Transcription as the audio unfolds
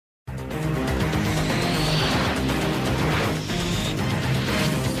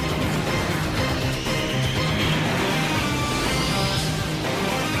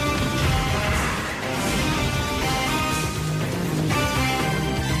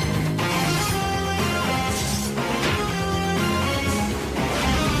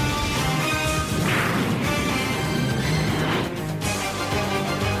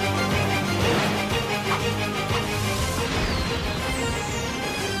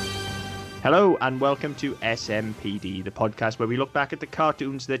Hello and welcome to SMPD, the podcast where we look back at the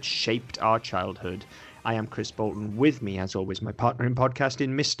cartoons that shaped our childhood. I am Chris Bolton. With me, as always, my partner in podcasting,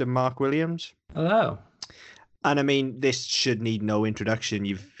 Mr. Mark Williams. Hello. And I mean, this should need no introduction.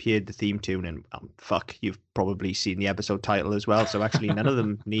 You've heard the theme tune and you've probably seen the episode title as well. So actually none of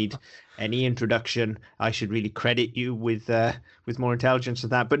them need any introduction. I should really credit you with more intelligence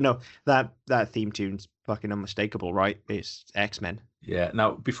than that. But no, that theme tune's fucking unmistakable, right? It's X-Men. Yeah.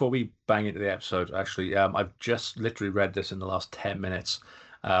 Now, before we bang into the episode, actually, I've just literally read this in the last 10 minutes.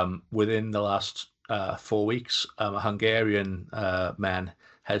 Within the last 4 weeks, a Hungarian man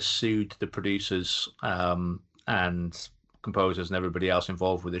has sued the producers and composers and everybody else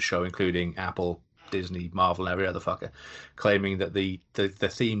involved with the show, including Apple, Disney, Marvel, and every other fucker, claiming that the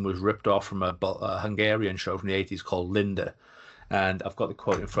theme was ripped off from a Hungarian show from the 80s called Linda. And I've got the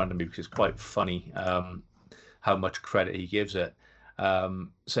quote in front of me because it's quite funny how much credit he gives it,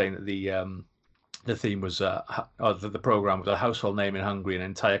 saying that the theme was, the program was a household name in Hungary, and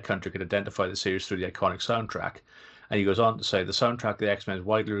an entire country could identify the series through the iconic soundtrack. And he goes on to say, the soundtrack of the X-Men is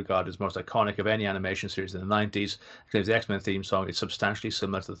widely regarded as most iconic of any animation series in the 90s. It claims the X-Men theme song is substantially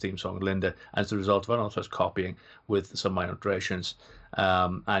similar to the theme song of Linda as the result of unauthorized copying with some minor alterations.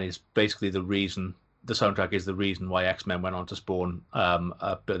 And it's basically the soundtrack is the reason why X-Men went on to spawn a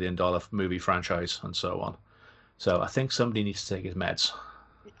 $1 billion movie franchise and so on. So I think somebody needs to take his meds.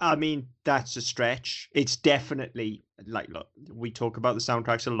 I mean, that's a stretch. It's definitely, like, look, we talk about the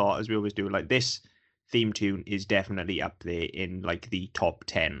soundtracks a lot, as we always do. Like, this theme tune is definitely up there in, like, the top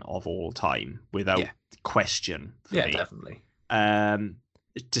 10 of all time, without question. Yeah, me. Definitely.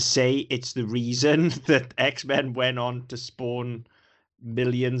 To say it's the reason that X-Men went on to spawn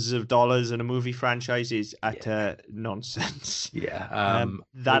millions of dollars in a movie franchise is utter nonsense. Yeah.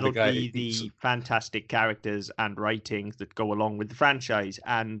 That'll be the fantastic characters and writings that go along with the franchise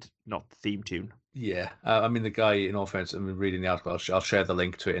and not the theme tune. Yeah. I mean, the guy, in all fairness, I'm reading the article. I'll share the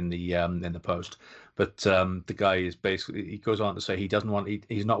link to it in the post. But the guy is basically, he goes on to say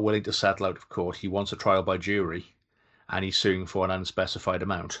he's not willing to settle out of court. He wants a trial by jury, and he's suing for an unspecified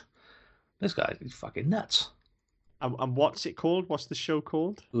amount. This guy is fucking nuts. And what's it called? What's the show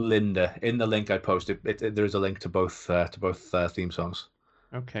called? Linda. In the link I posted, there is a link to both theme songs.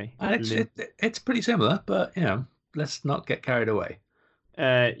 Okay. And it's pretty similar, but let's not get carried away.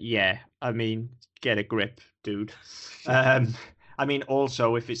 Yeah. I mean, get a grip, dude. I mean,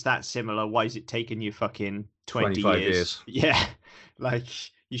 also, if it's that similar, why is it taking you fucking 20 years? Yeah. Like,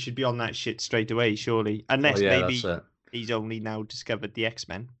 you should be on that shit straight away, surely. Unless maybe he's only now discovered the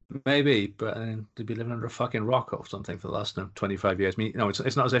X-Men. Maybe, but they'd be living under a fucking rock or something for the last 25 years. I mean,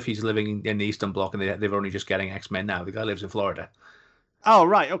 it's not as if he's living in the Eastern Bloc and they're only just getting X-Men now. The guy lives in Florida. Oh,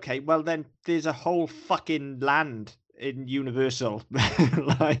 right. Okay. Well, then there's a whole fucking land in Universal.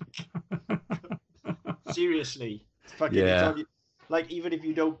 Like, seriously. Fucking, like, even if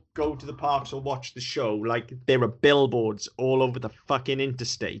you don't go to the parks or watch the show, like, there are billboards all over the fucking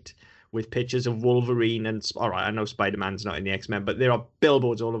interstate with pictures of Wolverine and, all right, I know Spider-Man's not in the X-Men, but there are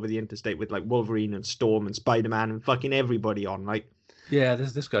billboards all over the interstate with, like, Wolverine and Storm and Spider-Man and fucking everybody on, like. Yeah,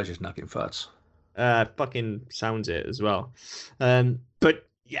 this guy's just knocking farts. Fucking sounds it as well. But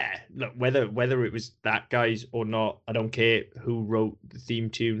yeah, look, whether it was that guy's or not, I don't care who wrote the theme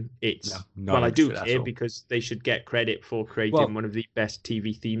tune. I do care because they should get credit for creating one of the best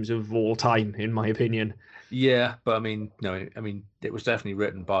TV themes of all time, in my opinion. Yeah, but I mean, it was definitely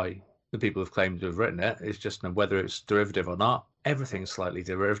written by the people who've claimed to have written it. It's just whether it's derivative or not. Everything's slightly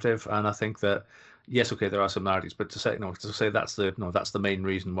derivative, and I think that yes, okay, there are similarities, but to say that's the main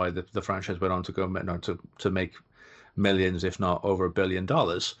reason why the franchise went on to go to make millions, if not over $1 billion,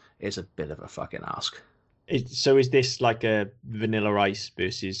 is a bit of a fucking ask. So is this like a Vanilla Ice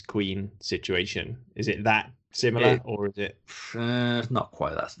versus Queen situation? Is it that similar, or is it? It's not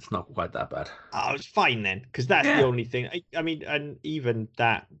quite that. It's not quite that bad. Oh, it's fine then, because that's the only thing. I mean, and even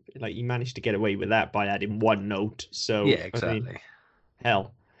that, like, he managed to get away with that by adding one note. So yeah, exactly. I mean,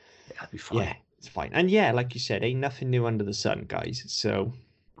 hell, yeah, that'd be fine. Yeah, it's fine. And yeah, like you said, ain't nothing new under the sun, guys. So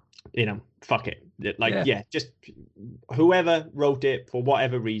fuck it. Just whoever wrote it for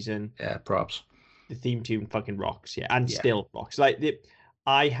whatever reason. Yeah, props. The theme tune fucking rocks. Yeah, and still rocks. Like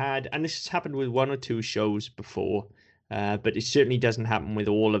I had, and this has happened with one or two shows before, but it certainly doesn't happen with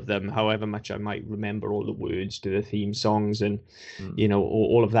all of them, however much I might remember all the words to the theme songs and,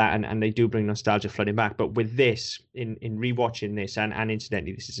 all of that. And they do bring nostalgia flooding back. But with this, in rewatching this, and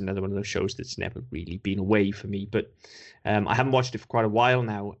incidentally, this is another one of those shows that's never really been away for me, but I haven't watched it for quite a while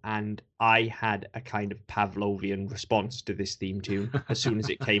now. And I had a kind of Pavlovian response to this theme tune. As soon as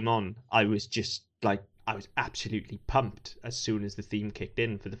it came on, I was just like, I was absolutely pumped as soon as the theme kicked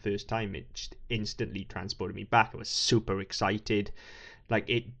in for the first time. It just instantly transported me back. I was super excited. Like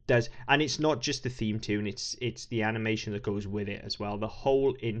it does, and it's not just the theme tune, it's the animation that goes with it as well. The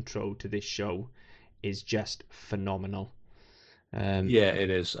whole intro to this show is just phenomenal. Yeah, it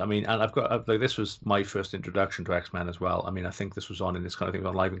is. I mean, and like this was my first introduction to X-Men as well. I mean, I think this was on in this kind of thing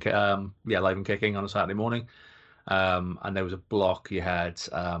on Live and Kicking on a Saturday morning. And there was a block. You had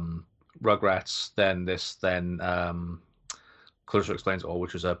Rugrats, then Clarissa Explains It All,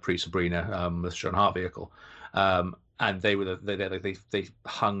 which was a pre-Sabrina with Sean Hart vehicle. And they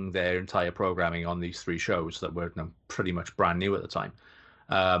hung their entire programming on these three shows that were pretty much brand new at the time.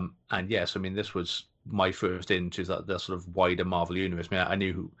 And yes, I mean, this was my first into the sort of wider Marvel universe. I mean, I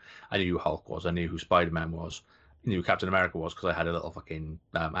knew who Hulk was. I knew who Spider-Man was. I knew who Captain America was because I had a little fucking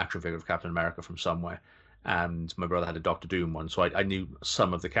action figure of Captain America from somewhere. And my brother had a Doctor Doom one, so I knew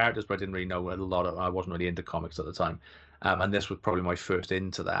some of the characters, but I didn't really know a lot of. I wasn't really into comics at the time, and this was probably my first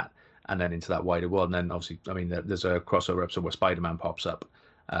into that, and then into that wider world. And then obviously, I mean, there's a crossover episode where Spider-Man pops up.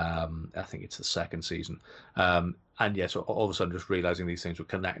 I think it's the second season, and yeah, so all of a sudden, just realizing these things were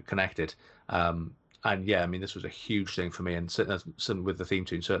connected. And yeah, I mean, this was a huge thing for me, and sitting with the theme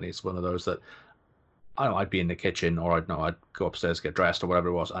tune, certainly it's one of those that I don't know, I'd be in the kitchen, or I'd go upstairs, get dressed, or whatever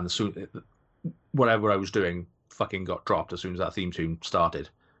it was, and as soon whatever I was doing fucking got dropped as soon as that theme tune started,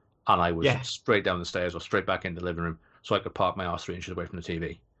 and I was straight down the stairs or straight back into the living room so I could park my arse 3 inches away from the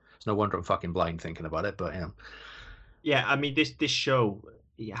TV. It's no wonder I'm fucking blind thinking about it, but Yeah, I mean this show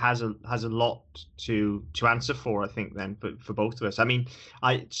has a lot to answer for, I think, then for both of us. I mean,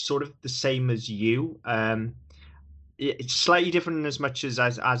 I sort of the same as you. It's slightly different in as much as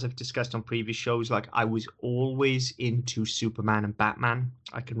I've discussed on previous shows. Like I was always into Superman and Batman.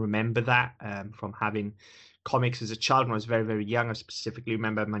 I can remember that from having comics as a child when I was very, very young. I specifically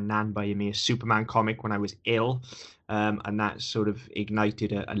remember my nan buying me a Superman comic when I was ill, and that sort of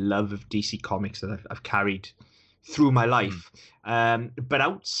ignited a love of DC Comics that I've carried through my life. But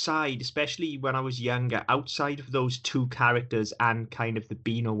outside, especially when I was younger, outside of those two characters and kind of the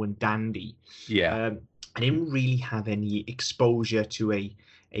Beano and Dandy, I didn't really have any exposure to a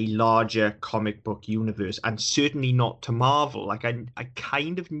larger comic book universe, and certainly not to Marvel. Like I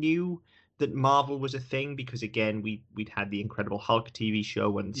kind of knew that Marvel was a thing because again we'd had the Incredible Hulk TV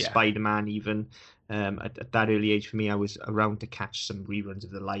show and Spider-Man even. At that early age for me, I was around to catch some reruns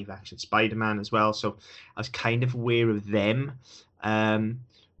of the live action Spider-Man as well, so I was kind of aware of them.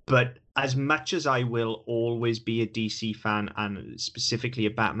 But as much as I will always be a DC fan and specifically a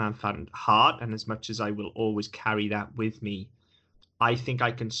Batman fan at heart, and as much as I will always carry that with me, I think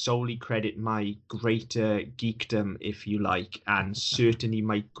I can solely credit my greater geekdom, if you like, and certainly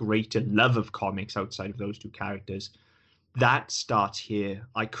my greater love of comics outside of those two characters. That starts here.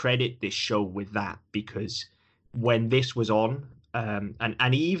 I credit this show with that because when this was on,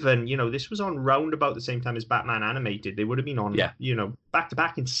 and even, this was on round about the same time as Batman Animated. They would have been on, back to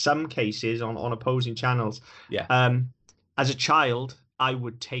back in some cases on opposing channels. As a child, I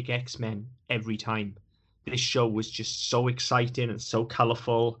would take X-Men every time. This show was just so exciting and so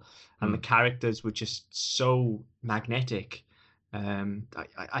colorful, and the characters were just so magnetic.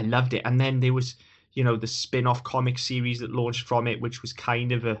 I loved it. And then there was, the spin-off comic series that launched from it, which was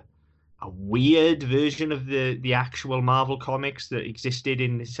kind of a weird version of the actual Marvel comics that existed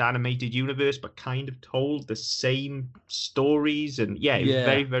in this animated universe, but kind of told the same stories. And it was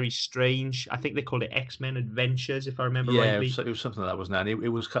very, very strange. I think they called it X-Men Adventures, if I remember rightly. It was something like that, wasn't it? And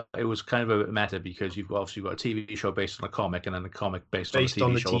it was kind of a meta because you've obviously got a TV show based on a comic, and then the comic based on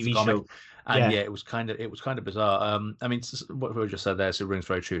the TV show. And it was kind of bizarre. I mean, what we just said there, so it rings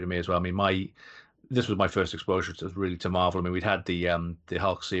very true to me as well. I mean, this was my first exposure to Marvel. I mean, we'd had the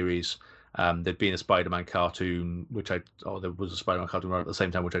Hulk series. There'd been a Spider-Man cartoon, there was a Spider-Man cartoon at the same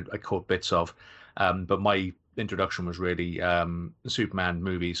time, which I caught bits of. But my introduction was really the Superman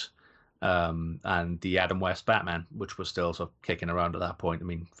movies and the Adam West Batman, which was still sort of kicking around at that point. I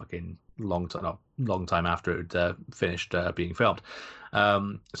mean, fucking long time after it had finished being filmed.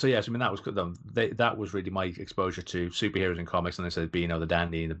 So yes, I mean that was good. That was really my exposure to superheroes in comics, and they said Beano, the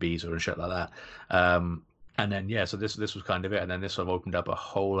Dandy, and the Beezer and shit like that. And then so this was kind of it, and then this sort of opened up a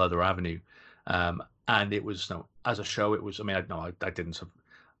whole other avenue. And it was as a show, it was. I mean, I didn't sort of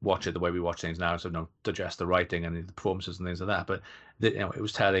watch it the way we watch things now, so digest the writing and the performances and things like that. But it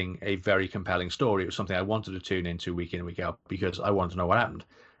was telling a very compelling story. It was something I wanted to tune into week in and week out because I wanted to know what happened.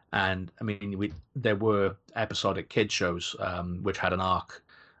 And I mean, there were episodic kid shows which had an arc.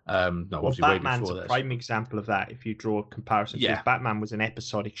 Batman's a prime example of that. If you draw a comparison, because Batman was an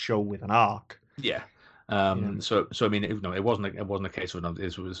episodic show with an arc. Yeah. Yeah. So I mean, it wasn't a case of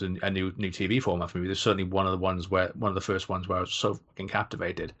it was a new TV format for me. There's certainly one of the first ones where I was so fucking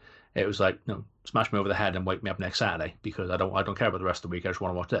captivated. It was like, smash me over the head and wake me up next Saturday because I don't care about the rest of the week. I just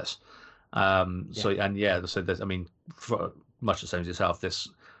want to watch this. Yeah. And yeah, so I mean, for much the same as yourself, this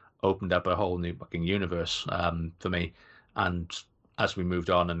opened up a whole new fucking universe for me. And as we moved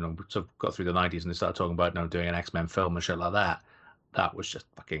on and sort of got through the 90s and they started talking about doing an X-Men film and shit like that, that was just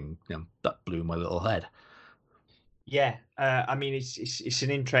fucking that blew my little head. Yeah, I mean, it's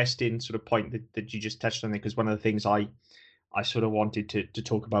an interesting sort of point that you just touched on there, because one of the things I sort of wanted to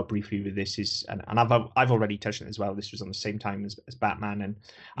talk about briefly with this is, and I've already touched on it as well. This was on the same time as Batman, and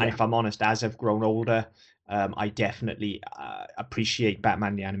Yeah, if I'm honest, as I've grown older, I definitely appreciate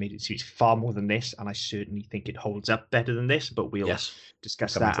Batman the animated series far more than this, and I certainly think it holds up better than this. But we'll yes,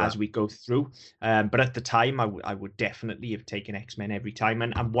 discuss coming that to as that. we go through. But at the time, I would definitely have taken X-Men every time,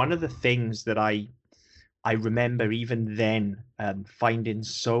 and one of the things that I remember even then finding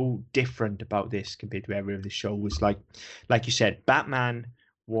so different about this compared to every other show was like you said, Batman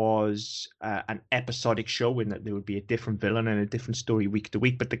was an episodic show in that there would be a different villain and a different story week to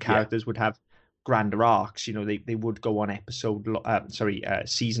week, but the Yeah, characters would have grander arcs. They would go on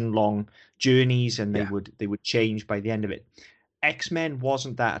season long journeys, and they yeah, would change by the end of it. X-Men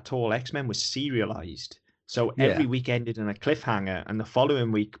wasn't that at all. X-Men was serialized. So yeah, every week ended in a cliffhanger, and the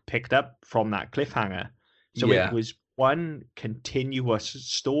following week picked up from that cliffhanger. So it yeah. was one continuous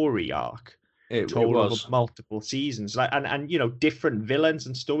story arc It told over was. multiple seasons. And different villains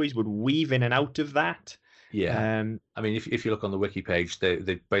and stories would weave in and out of that. Yeah. Um, I mean, if you look on the wiki page, they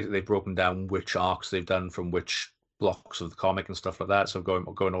basically they've broken down which arcs they've done from which blocks of the comic and stuff like that. So going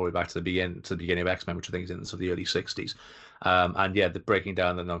all the way back to the beginning of X-Men, which I think is in the early '60s. And yeah, they're breaking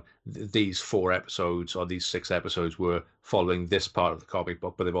down that these 4 episodes or these 6 episodes were following this part of the comic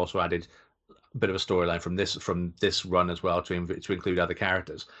book, but they've also added a bit of a storyline from this run as well to include other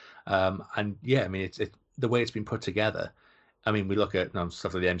characters. And yeah, I mean, it's the way it's been put together. I mean, we look at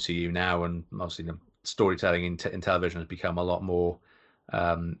stuff like the MCU now, and obviously storytelling in television has become a lot more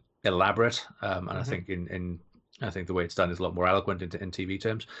elaborate, and I mhm. think I think the way it's done is a lot more eloquent in TV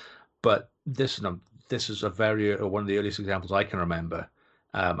terms. But this is a very one of the earliest examples I can remember.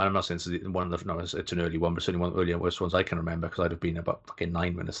 And I'm not saying it's one of the no, it's an early one, but certainly one of the earliest ones I can remember because I'd have been about fucking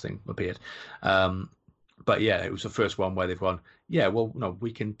 9 when this thing appeared. Um, but yeah, it was the first one where they've gone, yeah, well, no,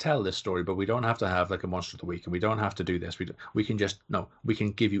 we can tell this story, but we don't have to have like a monster of the week, and we don't have to do this. We can just no, we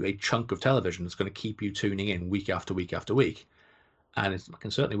can give you a chunk of television that's going to keep you tuning in week after week after week, and it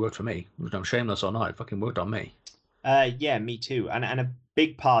can certainly work for me. I'm shameless or not, it fucking worked on me. Yeah, me too. And a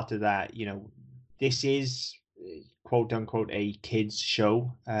big part of that, this is quote unquote a kids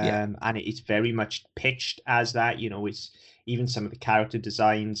show, Yeah, and it's very much pitched as that. It's even some of the character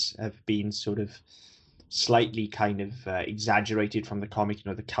designs have been sort of slightly kind of exaggerated from the comic.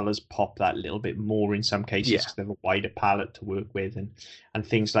 The colors pop that little bit more in some cases yeah, because they have a wider palette to work with, and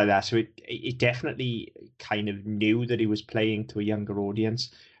things like that. So it definitely kind of knew that it was playing to a younger audience,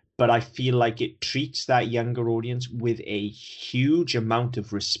 but I feel like it treats that younger audience with a huge amount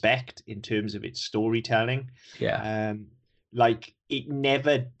of respect in terms of its storytelling. yeah, Um, like it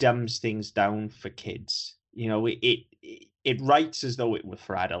never dumbs things down for kids. It writes as though it were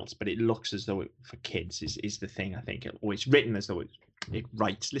for adults, but it looks as though it for kids is the thing. I think or it's written as though it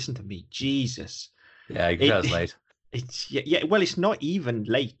writes. Listen to me, Jesus. yeah. You can tell It it's late. it's yeah. Well, it's not even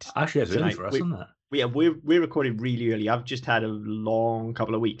late Actually, it's early tonight. for us, isn't it? We're recording really early. I've just had a long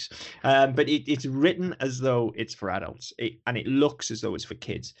couple of weeks, but it's written as though it's for adults, and it looks as though it's for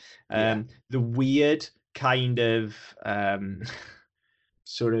kids. Yeah, The weird kind of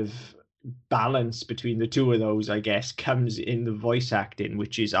sort of balance between the two of those, I guess, comes in the voice acting,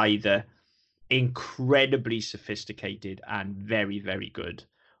 which is either incredibly sophisticated and very, very good,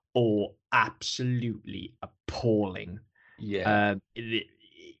 or absolutely appalling. yeah.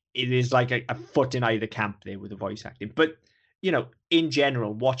 It is like a foot in either camp there with the voice acting. But in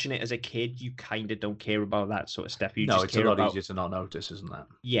general, watching it as a kid, you kind of don't care about that sort of stuff. You No, just it's a care lot about easier to not notice, isn't that?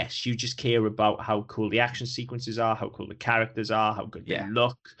 yes, you just care about how cool the action sequences are, how cool the characters are, how good they Yeah,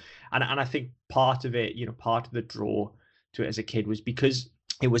 look, and I think part of it, part of the draw to it as a kid was because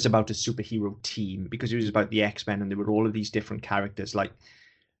it was about a superhero team, because it was about the X-Men, and there were all of these different characters. Like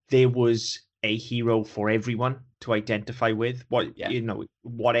there was a hero for everyone to identify with. yeah,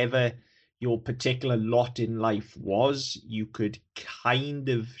 Whatever your particular lot in life was, you could kind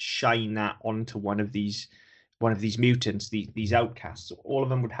of shine that onto one of these mutants, these outcasts. All of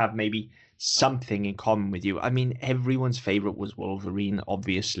them would have maybe something in common with you. I mean, everyone's favorite was Wolverine,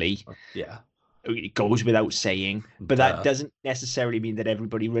 obviously. yeah. It goes without saying, but that doesn't necessarily mean that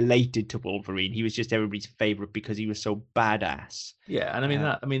everybody related to Wolverine. He was just everybody's favorite because he was so badass. Yeah, and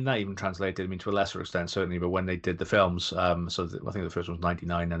I mean that even translated. I mean, to a lesser extent, certainly. But when they did the films, I think the first one was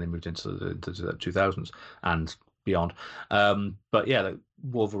 '99, and they moved into the 2000s and beyond. But yeah,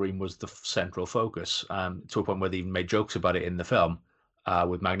 Wolverine was the central focus, to a point where they even made jokes about it in the film,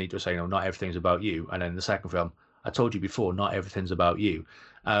 with Magneto saying, "Oh, not everything's about you," and then in the second film, "I told you before, not everything's about you."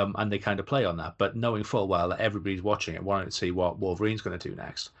 And they kind of play on that, but knowing full well that everybody's watching it, wanting to see what Wolverine's going to do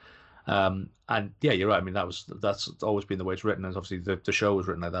next. And yeah, you're right. I mean, that's always been the way it's written, and obviously the show was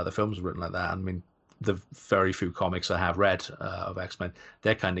written like that, the films were written like that. I mean, the very few comics I have read of X-Men,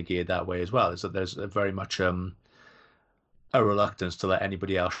 they're kind of geared that way as well. Is that there's a very much a reluctance to let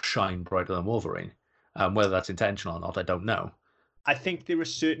anybody else shine brighter than Wolverine. Whether that's intentional or not, I don't know. I think there are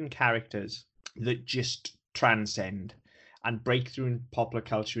certain characters that just transcend and break through in popular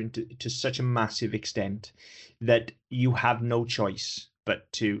culture to such a massive extent that you have no choice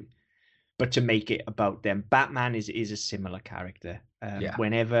but to make it about them. Batman is a similar character.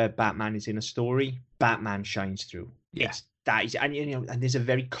 Whenever Batman is in a story, Batman shines through. Yeah. And there's a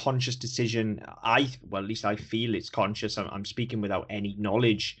very conscious decision. At least I feel it's conscious. I'm speaking without any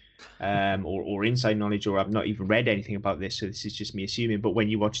knowledge, or inside knowledge, or I've not even read anything about this, so this is just me assuming. But when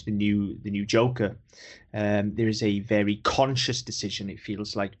you watch the new Joker, there is a very conscious decision, it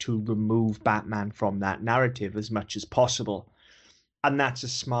feels like, to remove Batman from that narrative as much as possible, and that's a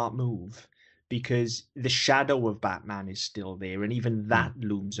smart move, because the shadow of Batman is still there, and even that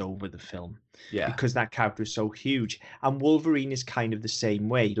looms over the film. Yeah. Because that character is so huge. And Wolverine is kind of the same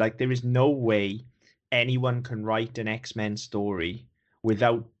way. Like, there is no way anyone can write an X-Men story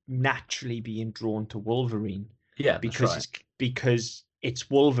without naturally being drawn to Wolverine. Yeah, because it's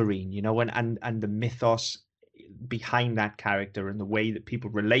Wolverine, and the mythos behind that character and the way that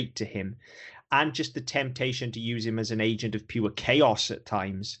people relate to him, and just the temptation to use him as an agent of pure chaos at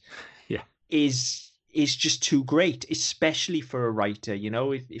times. Yeah. Is just too great, especially for a writer.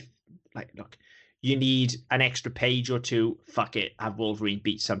 If like, look, you need an extra page or two, fuck it, have Wolverine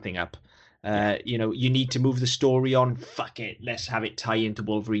beat something up. You need to move the story on, fuck it, let's have it tie into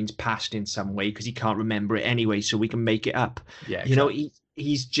Wolverine's past in some way, because he can't remember it anyway, so we can make it up. Yeah, exactly.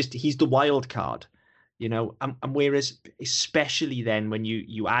 He's the wild card. And whereas, especially then when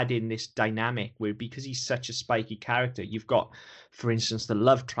you add in this dynamic where, because he's such a spiky character, you've got, for instance, the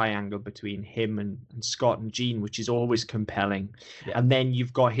love triangle between him and Scott and Jean, which is always compelling. Yeah. And then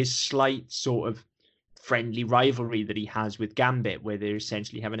you've got his slight sort of friendly rivalry that he has with Gambit, where they're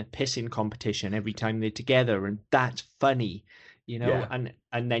essentially having a pissing competition every time they're together, and that's funny, Yeah.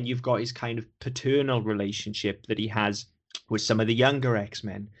 And then you've got his kind of paternal relationship that he has with some of the younger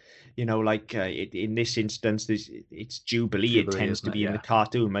X-Men. In this instance, it's Jubilee. It tends to be in the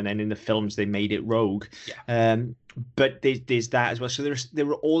cartoon, and then in the films they made it Rogue. Yeah. But there's that as well. So there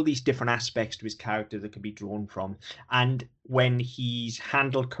are all these different aspects to his character that can be drawn from, and when he's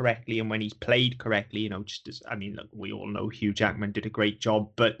handled correctly and when he's played correctly, look, we all know Hugh Jackman did a great job,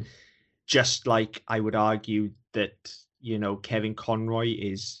 but just like I would argue that Kevin Conroy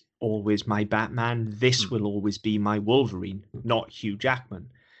is always my Batman, this will always be my Wolverine, not Hugh Jackman.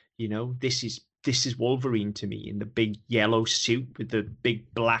 This is Wolverine to me, in the big yellow suit with the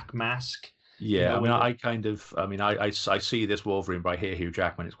big black mask. Yeah, I see this Wolverine, but I hear Hugh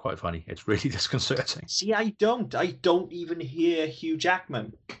Jackman. It's quite funny. It's really disconcerting. See, I don't even hear Hugh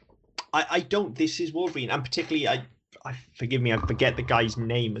Jackman. I don't. This is Wolverine, and particularly, I forgive me, I forget the guy's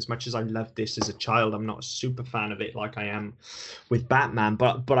name. As much as I loved this as a child, I'm not a super fan of it like I am with Batman.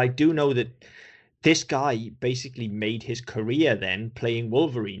 But I do know that this guy basically made his career then playing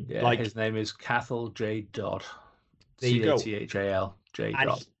Wolverine. Yeah, his name is Cathal J. Dodd. There you go. Cathal J.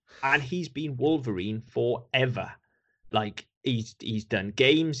 Dodd. And he's been Wolverine forever. Like, he's done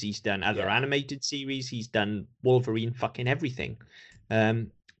games, he's done other animated series, he's done Wolverine fucking everything.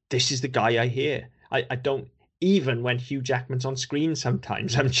 This is the guy I hear. I don't, even when Hugh Jackman's on screen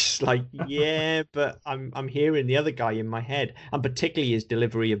sometimes, I'm just like, yeah, but I'm hearing the other guy in my head. And particularly his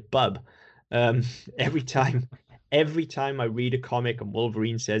delivery of bub. Every time I read a comic and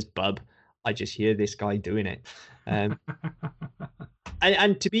Wolverine says bub, I just hear this guy doing it.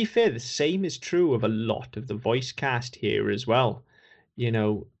 And to be fair, the same is true of a lot of the voice cast here as well.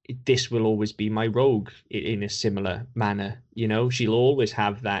 This will always be my Rogue in a similar manner. She'll always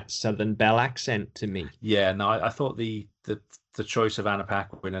have that Southern Belle accent to me. Yeah, no, I thought the choice of Anna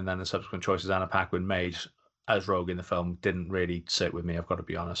Paquin and then the subsequent choices Anna Paquin made as Rogue in the film didn't really sit with me, I've got to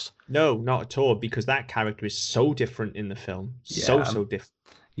be honest. No, not at all, because that character is so different in the film. So different.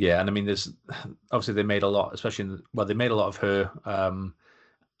 Yeah, and I mean, there's obviously they made a lot, especially they made a lot of her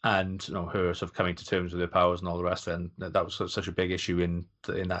and her sort of coming to terms with her powers and all the rest of it. And that was such a big issue in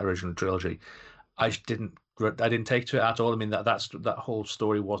that original trilogy. I didn't take to it at all. I mean, that whole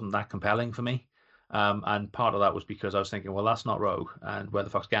story wasn't that compelling for me. And part of that was because I was thinking, well, that's not Rogue, and where the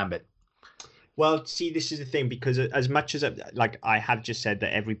fuck's Gambit? Well, see, this is the thing, because as much as like I have just said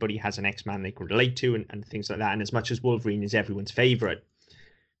that everybody has an X-Man they can relate to and things like that, and as much as Wolverine is everyone's favorite,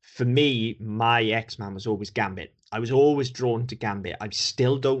 for me, my X-Man was always Gambit. I was always drawn to Gambit. I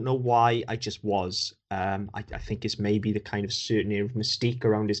still don't know why. I just was. I think it's maybe the kind of certain air of mystique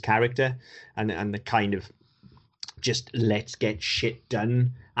around his character, and the kind of just let's get shit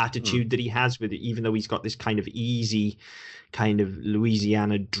done attitude that he has with it. Even though he's got this kind of easy kind of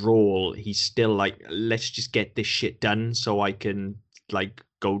Louisiana drawl, he's still like, let's just get this shit done so I can like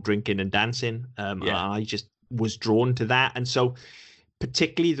go drinking and dancing. I just was drawn to that. And so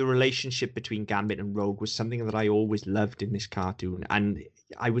particularly the relationship between Gambit and Rogue was something that I always loved in this cartoon. And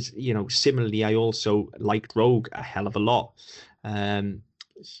I was, similarly, I also liked Rogue a hell of a lot.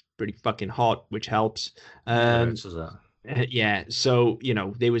 It's pretty fucking hot, which helps. Yeah, so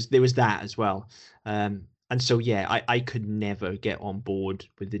there was that as well. And so I could never get on board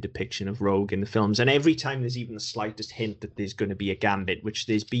with the depiction of Rogue in the films. And every time there's even the slightest hint that there's going to be a Gambit, which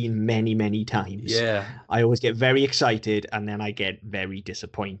there's been many, many times, I always get very excited, and then I get very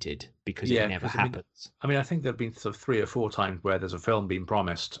disappointed because it never happens. I think there've been sort of 3 or 4 times where there's a film being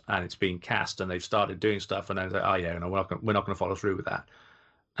promised and it's being cast and they've started doing stuff, and then it's like, oh yeah, we're not going to follow through with that.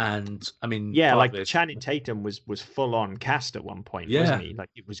 And I mean, like Channing Tatum was full on cast at one point, wasn't he? Like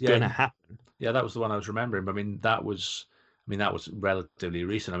it was gonna happen. Yeah, that was the one I was remembering. But that was relatively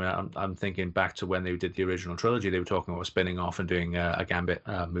recent. I'm thinking back to when they did the original trilogy. They were talking about spinning off and doing a Gambit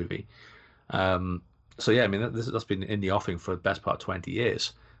movie. So yeah, that's been in the offing for the best part of 20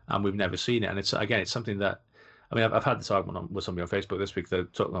 years, and we've never seen it. And it's something that I've had this argument with somebody on Facebook this week. They're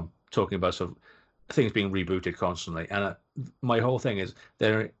talking about sort of things being rebooted constantly, and my whole thing is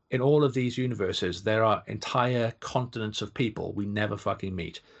in all of these universes there are entire continents of people we never fucking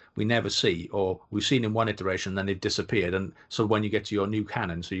meet, we never see, or we've seen in one iteration and then they've disappeared. And so when you get to your new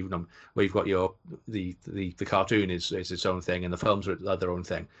canon, so where you've got your the cartoon is its own thing and the films are their own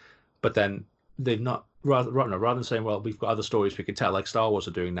thing, but then they've not, rather than saying, well, we've got other stories we can tell, like Star Wars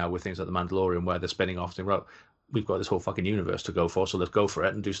are doing now with things like The Mandalorian, where they're spinning off things. Well, we've got this whole fucking universe to go for, so let's go for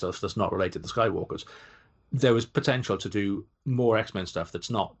it and do stuff that's not related to Skywalkers. There was potential to do more X-Men stuff that's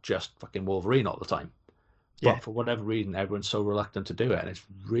not just fucking Wolverine all the time. But for whatever reason, everyone's so reluctant to do it, and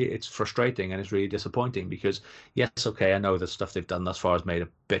it's frustrating and it's really disappointing because, yes, okay, I know the stuff they've done thus far has made a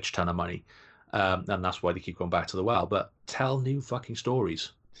bitch ton of money, and that's why they keep going back to the well. But tell new fucking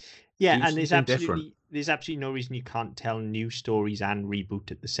stories. Yeah, and there's absolutely no reason you can't tell new stories and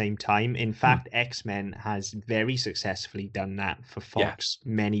reboot at the same time. In fact, X-Men has very successfully done that for Fox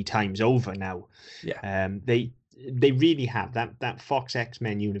many times over now. Yeah. They really have. That Fox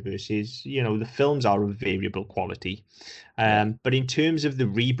X-Men universe is, the films are of variable quality. But in terms of the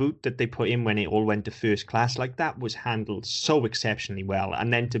reboot that they put in when it all went to First Class, like that was handled so exceptionally well.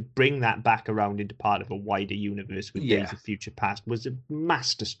 And then to bring that back around into part of a wider universe with Days of Future Past was a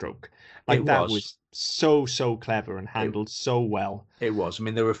masterstroke. Like that was so clever and handled so well. It was.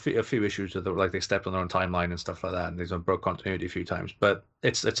 There were a few issues with like they stepped on their own timeline and stuff like that, and they broke continuity a few times. But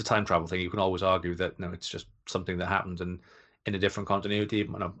it's a time travel thing. You can always argue that it's just something that happened and in a different continuity,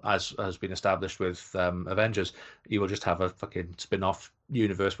 as has been established with Avengers, you will just have a fucking spin-off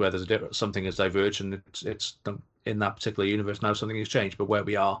universe where there's something has diverged, and it's in that particular universe now something has changed. But where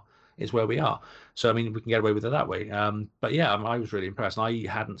we are is where we are. So we can get away with it that way. But yeah, I was really impressed. And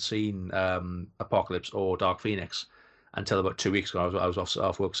I hadn't seen Apocalypse or Dark Phoenix until about 2 weeks ago. I was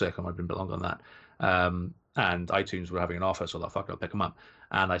off work sick. I might have been a bit longer than that. And iTunes were having an offer, so I thought, fuck it, I'll pick them up.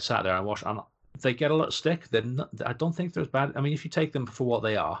 And I sat there and watched. And they get a lot of stick. I don't think they're as bad. If you take them for what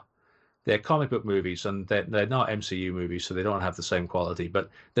they are, they're comic book movies, and they're not MCU movies, so they don't have the same quality. But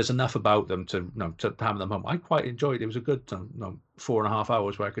there's enough about them to hammer them home. I quite enjoyed it. It was a good 4.5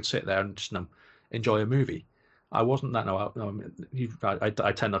 hours where I could sit there and just enjoy a movie. I wasn't that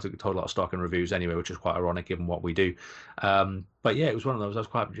I tend not to hold a lot of stock in reviews anyway, which is quite ironic given what we do. But yeah, it was one of those. I was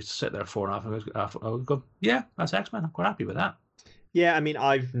quite happy just to sit there 4.5 hours. I would go, yeah, that's X-Men. I'm quite happy with that. Yeah,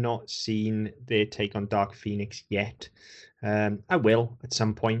 I've not seen their take on Dark Phoenix yet. I will at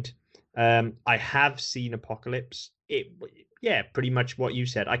some point. I have seen Apocalypse. Pretty much what you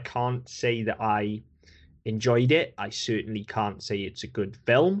said. I can't say that I enjoyed it. I certainly can't say it's a good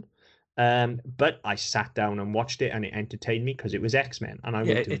film. But I sat down and watched it, and it entertained me because it was X-Men, and I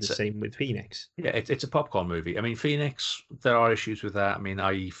would do the same with Phoenix. Yeah, it's a popcorn movie. Phoenix, there are issues with that.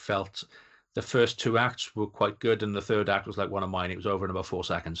 I felt the first two acts were quite good, and the third act was like one of mine. It was over in about 4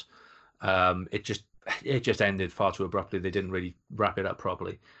 seconds. It just ended far too abruptly. They didn't really wrap it up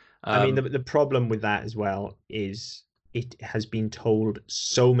properly. I mean, the problem with that as well is it has been told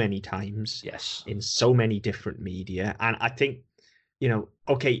so many times yes, in so many different media. And I think,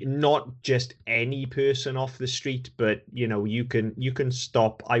 okay, not just any person off the street, but you can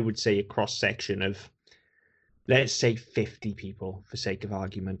stop, I would say, a cross section of, let's say, 50 people for sake of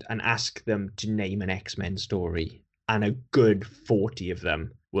argument, and ask them to name an X-Men story, and a good 40 of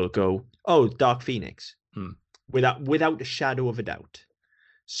them will go, oh, Dark Phoenix, without a shadow of a doubt.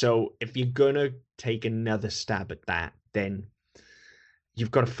 So if you're gonna take another stab at that, then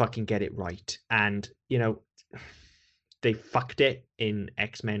you've got to fucking get it right. And they fucked it in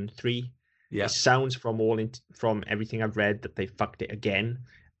X-Men 3. Yeah. It sounds from everything I've read that they fucked it again.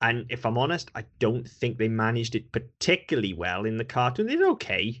 And if I'm honest, I don't think they managed it particularly well in the cartoon. They're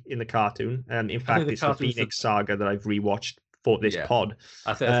okay in the cartoon. In fact, it's the Phoenix Saga that I've rewatched for this pod.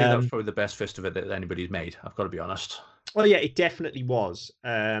 I think that was probably the best fist of it that anybody's made. I've got to be honest. Well, yeah, it definitely was.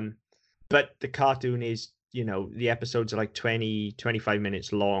 But the cartoon is, the episodes are like 20, 25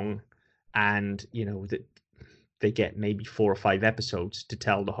 minutes long, and, they get maybe 4 or 5 episodes to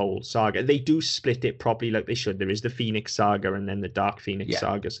tell the whole saga. They do split it properly like they should. There is the Phoenix Saga and then the Dark Phoenix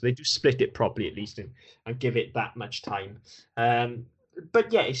Saga. So they do split it properly, at least, and give it that much time.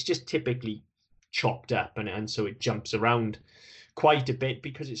 But yeah, it's just typically chopped up, and so it jumps around quite a bit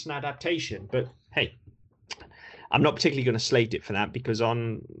because it's an adaptation. But hey, I'm not particularly going to slate it for that, because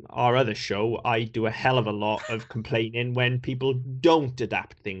on our other show, I do a hell of a lot of complaining when people don't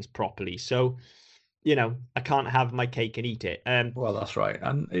adapt things properly. So, I can't have my cake and eat it. Well, that's right.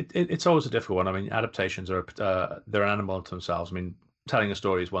 And it's always a difficult one. I mean, adaptations are, they're an animal to themselves. I mean, telling a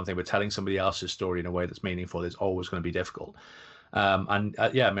story is one thing, but telling somebody else's story in a way that's meaningful is always going to be difficult. I mean,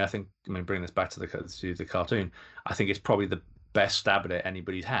 bringing this back to the cartoon, I think it's probably the best stab at it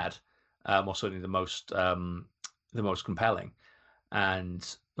anybody's had, or certainly the most compelling.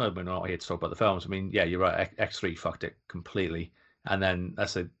 And we're not here to talk about the films. I mean, yeah, you're right. X3 fucked it completely. And then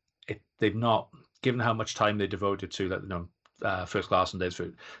they've not, given how much time they devoted to First Class and Days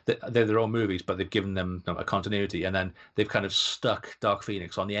Food, they're their own movies, but they've given them a continuity, and then they've kind of stuck Dark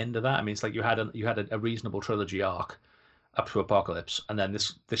Phoenix on the end of that. I mean, it's like you had a reasonable trilogy arc up to Apocalypse, and then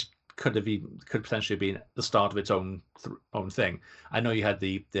this could potentially have been the start of its own thing. I know you had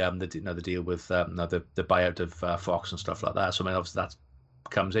the deal with the buyout of Fox and stuff like that. So I mean, obviously that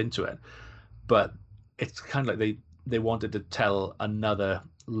comes into it, but it's kind of like they wanted to tell another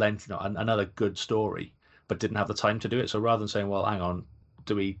another good story, but didn't have the time to do it. So rather than saying, well, hang on,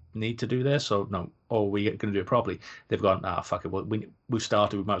 do we need to do this, or no, or are we going to do it properly? They've gone, fuck it. Well, we've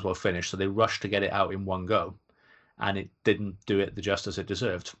started, we might as well finish. So they rushed to get it out in one go, and it didn't do it the justice it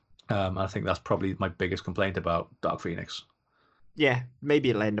deserved. I think that's probably my biggest complaint about Dark Phoenix. Yeah,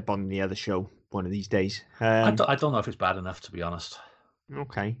 maybe it'll end up on the other show one of these days. I don't know if it's bad enough, to be honest.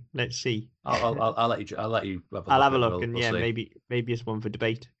 Okay, let's see. I'll let you. I'll let you. I'll have a look, and we'll maybe it's one for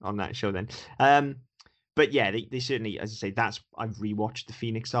debate on that show then. But yeah, they certainly, as I say, I've rewatched the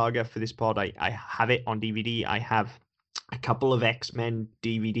Phoenix Saga for this pod. I have it on DVD. I have a couple of X-Men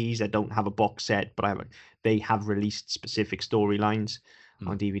DVDs. I don't have a box set, but they have released specific storylines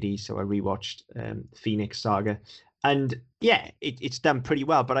on DVD. So I rewatched Phoenix Saga, and yeah, it's done pretty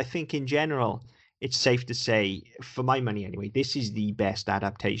well. But I think in general, it's safe to say, for my money anyway, this is the best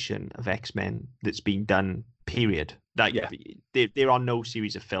adaptation of X-Men that's been done, period. Like, there are no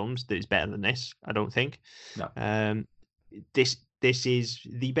series of films that is better than this, I don't think. No. This is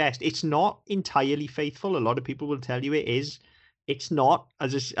the best. It's not entirely faithful. A lot of people will tell you it is. It's not,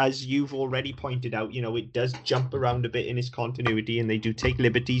 as you've already pointed out, it does jump around a bit in its continuity, and they do take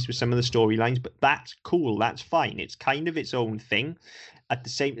liberties with some of the storylines, but that's cool. That's fine. It's kind of its own thing. At the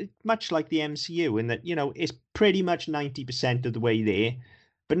same, much like the MCU, in that, it's pretty much 90% of the way there,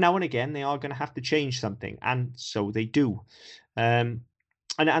 but now and again they are going to have to change something, and so they do, and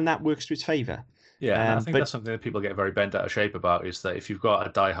that works to its favor. Yeah, I think that's something that people get very bent out of shape about, is that if you've got a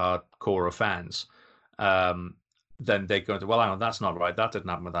diehard core of fans, then they go into, well, hang on, that's not right. That didn't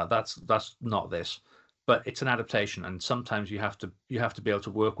happen with that. That's not this. But it's an adaptation, and sometimes you have to be able to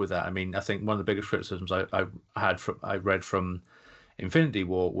work with that. I mean, I think one of the biggest criticisms I read from Infinity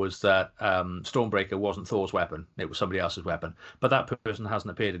War was that Stormbreaker wasn't Thor's weapon; it was somebody else's weapon. But that person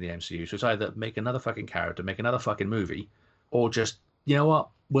hasn't appeared in the MCU, so it's either make another fucking character, make another fucking movie, or just, you know what?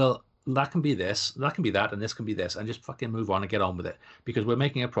 Well, that can be this, that can be that, and this can be this, and just fucking move on and get on with it, because we're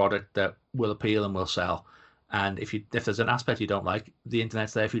making a product that will appeal and will sell. And if there's an aspect you don't like, the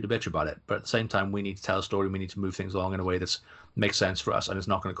internet's there for you to bitch about it. But at the same time, we need to tell a story. We need to move things along in a way that makes sense for us, and it's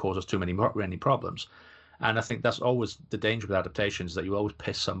not going to cause us too many problems. And I think that's always the danger with adaptations, that you always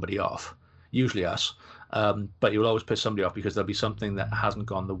piss somebody off, usually us. But you'll always piss somebody off because there'll be something that hasn't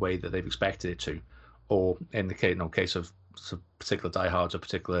gone the way that they've expected it to, or in the case of particular diehards or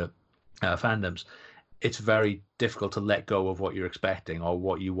particular fandoms, it's very difficult to let go of what you're expecting or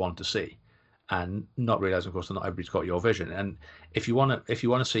what you want to see, and not realizing, of course, that not everybody's got your vision. And if you want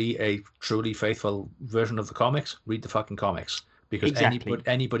to see a truly faithful version of the comics, read the fucking comics, because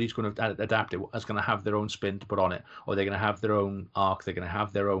anybody who's going to adapt it is going to have their own spin to put on it, or they're going to have their own arc, they're going to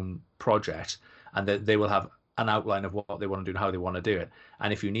have their own project, and they will have an outline of what they want to do and how they want to do it.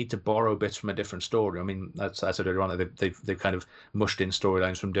 And if you need to borrow bits from a different story, I mean, that's, I said earlier on, they've kind of mushed in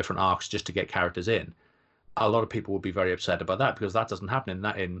storylines from different arcs just to get characters in. A lot of people will be very upset about that, because that doesn't happen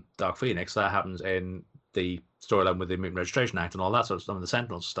in Dark Phoenix. That happens in the storyline with the Mutant Registration Act and all that sort of stuff, and the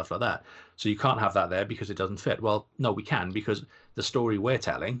Sentinels, stuff like that. So you can't have that there because it doesn't fit. Well, no, we can, because the story we're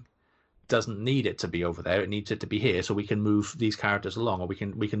telling doesn't need it to be over there. It needs it to be here, so we can move these characters along, or we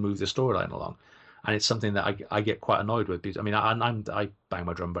can move the storyline along. And it's something that I get quite annoyed with, because I mean, I bang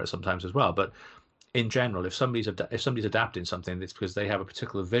my drum about it sometimes as well. But in general, if somebody's adapting something, it's because they have a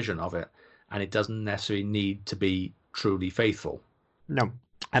particular vision of it, and it doesn't necessarily need to be truly faithful. No,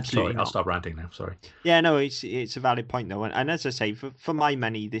 absolutely. Sorry, I'll stop ranting now. Sorry. Yeah, no, it's a valid point though, and as I say, for my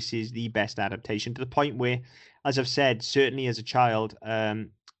money, this is the best adaptation, to the point where, as I've said, certainly as a child,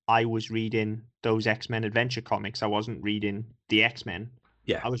 I was reading those X-Men adventure comics. I wasn't reading the X-Men.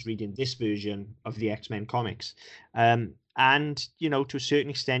 Yeah, I was reading this version of the X-Men comics, and to a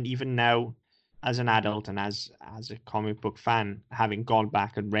certain extent, even now, as an adult and as a comic book fan, having gone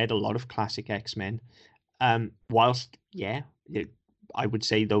back and read a lot of classic X-Men, whilst I would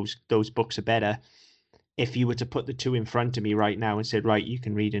say those books are better. If you were to put the two in front of me right now and said, right, you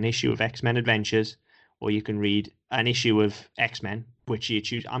can read an issue of X-Men Adventures, or you can read an issue of X-Men, which you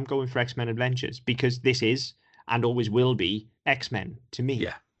choose, I'm going for X-Men Adventures, because this is and always will be X-Men to me.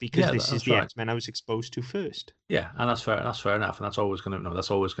 Yeah. Because this is the X-Men I was exposed to first. Yeah, and that's fair enough, and that's always going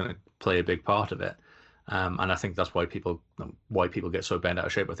to play a big part of it. And I think that's why people get so bent out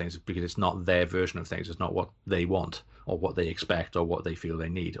of shape with things, because it's not their version of things. It's not what they want, or what they expect, or what they feel they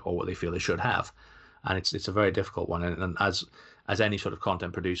need, or what they feel they should have. And it's a very difficult one. And as any sort of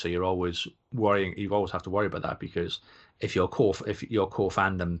content producer, you're always worrying. You always have to worry about that, because if your core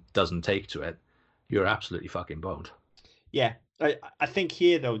fandom doesn't take to it, you're absolutely fucking boned. Yeah, I think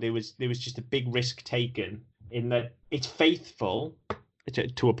here though there was just a big risk taken in that it's faithful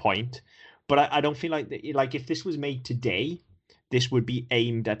to a point, but I don't feel like if this was made today, this would be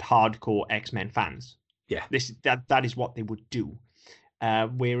aimed at hardcore X-Men fans. Yeah, that is what they would do.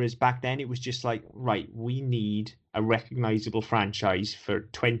 Whereas back then it was just like, right, we need a recognizable franchise for a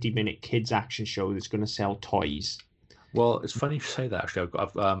 20-minute kids action show that's going to sell toys. Well, it's funny you say that. Actually,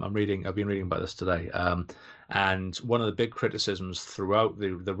 I've been reading about this today, and one of the big criticisms throughout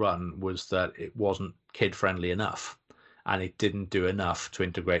the run was that it wasn't kid friendly enough, and it didn't do enough to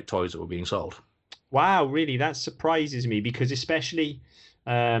integrate toys that were being sold. Wow, really, that surprises me, because especially,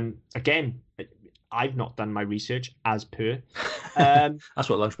 again, I've not done my research as per. That's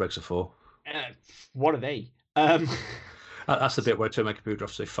what lunch breaks are for. What are they? That's the bit where I turn my computer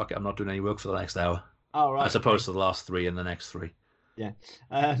off and say, "Fuck it, I'm not doing any work for the next hour." Oh, right. As opposed to the last 3 and the next 3. Yeah.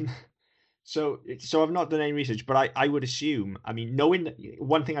 So I've not done any research, but I would assume, I mean,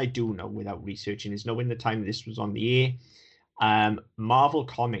 one thing I do know without researching is knowing the time this was on the air, Marvel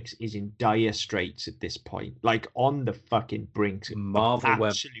Comics is in dire straits at this point, like on the fucking brink of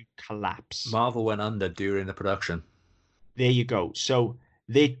absolute collapse. Marvel went under during the production. There you go. So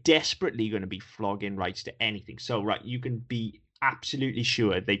they're desperately going to be flogging rights to anything. So, right, you can be absolutely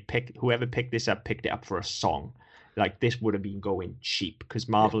sure whoever picked this up picked it up for a song. Like, this would have been going cheap, because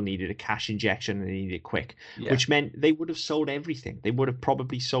Marvel needed a cash injection and they needed it quick, which meant they would have sold everything. They would have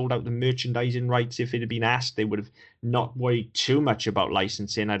probably sold out the merchandising rights if it had been asked. They would have not worried too much about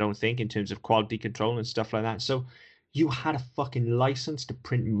licensing, I don't think, in terms of quality control and stuff like that. So you had a fucking license to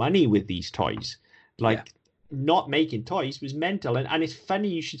print money with these toys. Not making toys was mental. And it's funny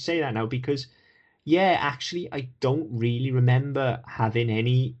you should say that now, because actually, I don't really remember having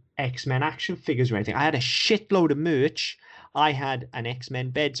any X-Men action figures or anything. I had a shitload of merch. I had an X-Men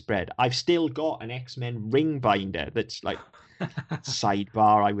bedspread. I've still got an X-Men ring binder that's like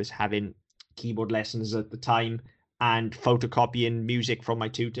sidebar. I was having keyboard lessons at the time and photocopying music from my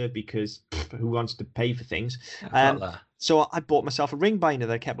tutor, because who wants to pay for things? So I bought myself a ring binder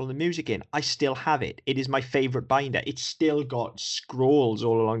that I kept all the music in. I still have it. It is my favorite binder. It's still got scrolls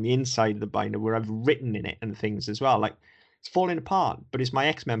all along the inside of the binder where I've written in it and things as well. Like it's falling apart, but it's my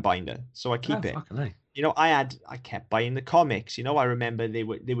X-Men binder, so I Oh, keep it. fucking hell. You know, I kept buying the comics. You know, I remember they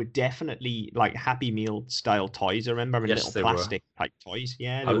were definitely like Happy Meal style toys. I remember having Yes, little they were. plastic type toys.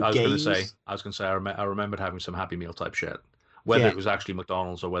 Yeah, I, little I was going to say, games. I remembered having some Happy Meal type shit. Whether Yeah, it was actually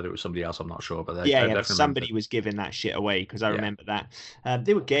McDonald's or whether it was somebody else, I'm not sure. But I yeah, yeah. definitely remember Somebody it. was giving that shit away because I Yeah. remember that.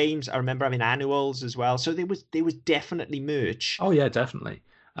 There were games. I remember having annuals as well. So there was definitely merch. Oh yeah, definitely.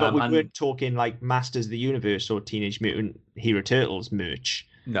 But we And weren't talking like Masters of the Universe or Teenage Mutant Hero Turtles merch.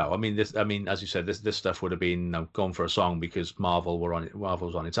 no, I mean this. I mean, as you said, this stuff would have been gone for a song because Marvel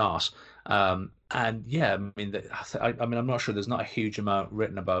was on its arse. And yeah, I mean, I mean, I'm not sure. There's not a huge amount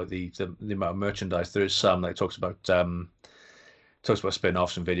written about the amount of merchandise. There is some that talks about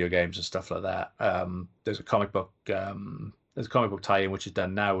spin-offs and video games and stuff like that. There's a comic book. There's a comic book tie-in which is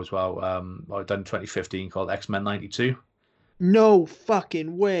done now as well. Done in 2015 called X-Men '92. No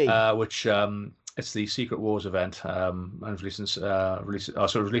fucking way. Which it's the Secret Wars event, and released in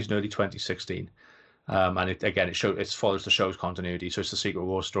early 2016. And it follows the show's continuity, so it's the Secret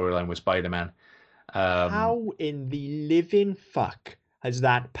Wars storyline with Spider-Man. How in the living fuck has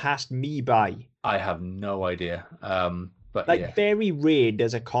that passed me by? I have no idea, but yeah, Like, very rare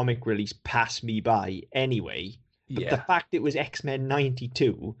does a comic release pass me by anyway. But the yeah. fact it was X-Men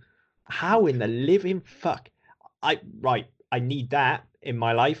 92, how in the living fuck? I need that in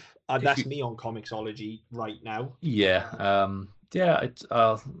my life. If That's you, me on Comixology right now. yeah, yeah, it's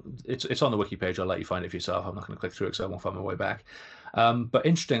on the wiki page. I'll let you find it for yourself. I'm not going to click through it because I won't find my way back. But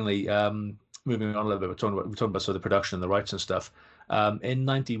interestingly, moving on a little bit, we're talking about sort of the production and the rights and stuff. In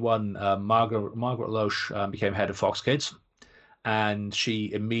 '91, Margaret Loesch became head of Fox Kids, and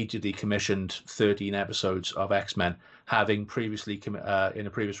she immediately commissioned 13 episodes of X-Men, having previously in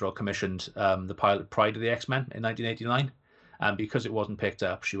a previous role commissioned the pilot Pride of the X-Men in 1989. And because it wasn't picked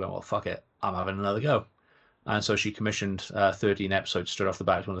up, she went, well, fuck it, I'm having another go. And so she commissioned 13 episodes straight off the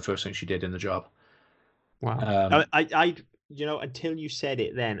bat. It was one of the first things she did in the job. Wow. Until you said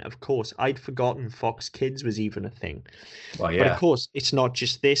it then, of course, I'd forgotten Fox Kids was even a thing. Well, But of yeah, course, it's not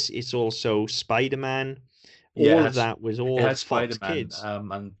just this, it's also Spider-Man. yeah, All of that was it all had Fox Spider-Man, Kids.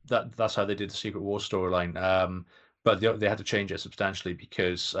 and that's how they did the Secret War storyline. But they had to change it substantially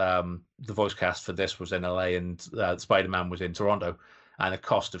because the voice cast for this was in LA and Spider-Man was in Toronto, and the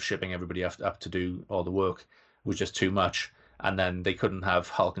cost of shipping everybody up to do all the work was just too much. And then they couldn't have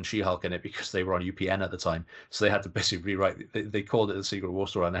Hulk and She-Hulk in it because they were on UPN at the time, so they had to basically rewrite. They called it the Secret War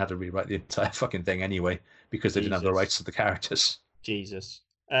story, and they had to rewrite the entire fucking thing anyway because they didn't have the Jesus. rights to the characters. Jesus.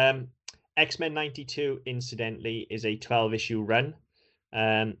 X-Men 92, incidentally, is a 12-issue run.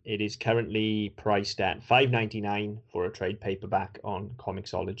 It is currently priced at $5.99 for a trade paperback on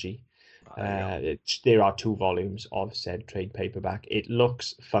Comixology. There are 2 volumes of said trade paperback. It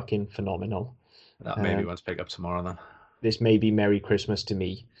looks fucking phenomenal. That maybe wants to pick up tomorrow then. This may be Merry Christmas to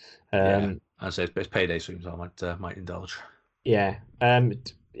me. Yeah, I say it's payday soon, so I might indulge. Yeah.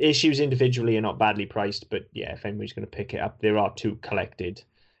 Issues individually are not badly priced, but yeah, if anybody's going to pick it up, there are 2 collected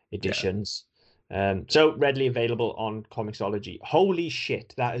editions. So readily available on Comixology. Holy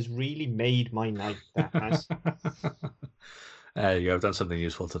shit, that has really made my night. That has. There you go. I've done something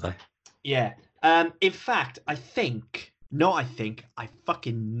useful today. Yeah. In fact, I fucking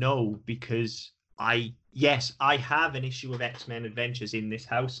know because I have an issue of X-Men Adventures in this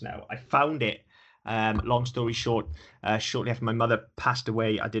house now. I found it. Long story short, shortly after my mother passed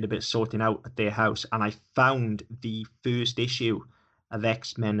away, I did a bit of sorting out at their house, and I found the first issue of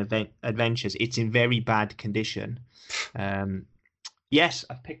X-Men Adventures. It's in very bad condition. Yes,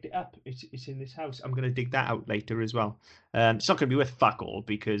 I've picked it up. It's in this house. I'm going to dig that out later as well. It's not going to be worth fuck all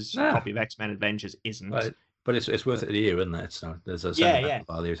because a copy of X-Men Adventures isn't. But it's worth it to you, isn't it? So there's a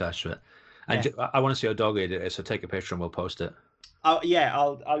sentimental value attached to it. And I want to see how dog-eared it is, so take a picture and we'll post it.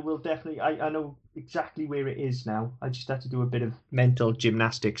 I will definitely. I know exactly where it is now. I just had to do a bit of mental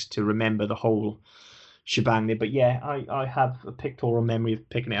gymnastics to remember the whole shebang there. But yeah, I have a pictorial memory of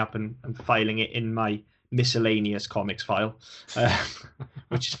picking it up and filing it in my miscellaneous comics file,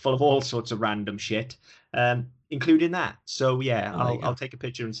 which is full of all sorts of random shit, including that. So yeah, I'll take a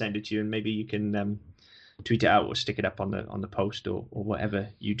picture and send it to you, and maybe you can tweet it out or stick it up on the post or whatever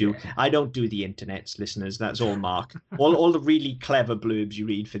you do. I don't do the internets, listeners. That's all Mark. all the really clever blurbs you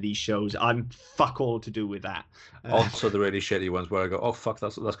read for these shows, I'm fuck all to do with that. Also the really shitty ones where I go, oh fuck,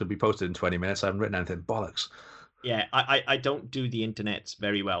 that's going to be posted in 20 minutes. I haven't written anything. Bollocks. Yeah, I don't do the internets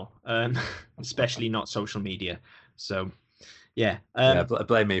very well, especially not social media. So yeah,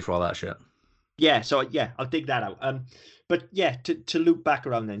 blame me for all that shit. Yeah, so yeah, I'll dig that out. But yeah, to loop back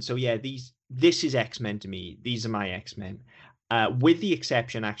around then. So yeah, this is X-Men to me. These are my X-Men. With the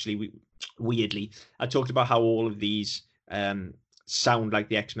exception, actually, weirdly, I talked about how all of these sound like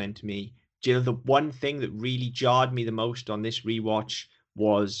the X-Men to me. Do you know the one thing that really jarred me the most on this rewatch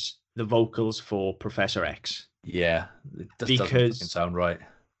was the vocals for Professor X? Yeah, it just doesn't fucking Because sound right.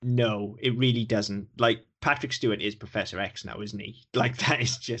 no, it really doesn't. Like Patrick Stewart is Professor X now, isn't he? Like that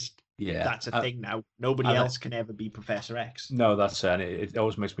is just Yeah, that's a thing now. Nobody else can ever be Professor X. no, that's it. And it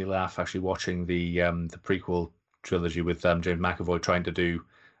always makes me laugh actually watching the prequel trilogy with James McAvoy trying to do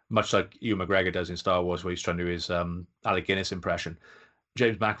much like Ewan McGregor does in Star Wars, where he's trying to do his Alec Guinness impression.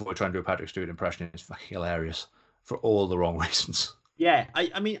 James McAvoy trying to do a Patrick Stewart impression is fucking hilarious for all the wrong reasons. Yeah,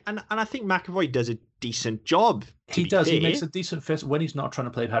 I mean, and I think McAvoy does a decent job. He does. Fair. He makes a decent fist when he's not trying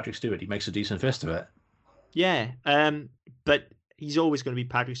to play Patrick Stewart. He makes a decent fist of it. Yeah, but he's always going to be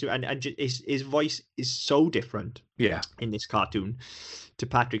Patrick Stewart, and his voice is so different. Yeah, in this cartoon to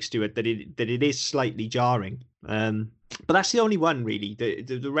Patrick Stewart that it is slightly jarring. But that's the only one really.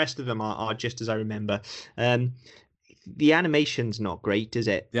 The rest of them are just as I remember. The animation's not great, is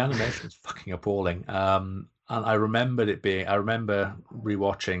it? The animation's fucking appalling. And I remembered it being. I remember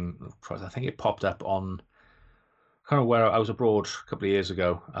rewatching. I think it popped up on. Kind of where I was abroad a couple of years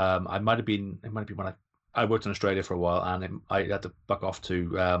ago. I might have been. It might be when I worked in Australia for a while, and I had to buck off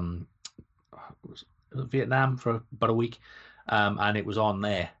to Vietnam for about a week, and it was on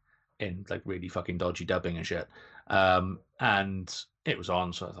there in like really fucking dodgy dubbing and shit. And it was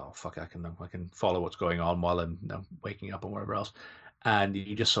on, so I thought, oh, fuck, I can follow what's going on while I'm waking up and whatever else. And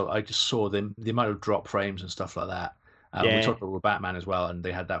I just saw the amount of drop frames and stuff like that. We talked about Batman as well, and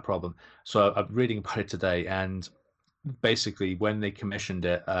they had that problem. So I'm reading about it today, and basically when they commissioned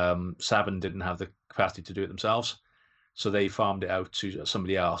it, Saban didn't have the capacity to do it themselves, so they farmed it out to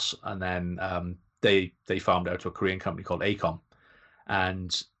somebody else, and then they farmed it out to a Korean company called ACOM,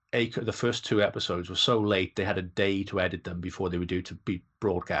 and the first 2 episodes were so late they had a day to edit them before they were due to be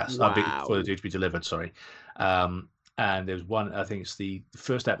broadcast. Wow. Before they were due to be delivered. Sorry. And there's one. I think it's the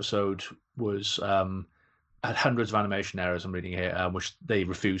first episode was had hundreds of animation errors. I'm reading here, which they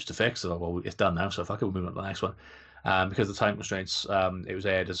refused to fix. So, well, it's done now, so fuck it, we'll move on to the next one. Because of the time constraints, it was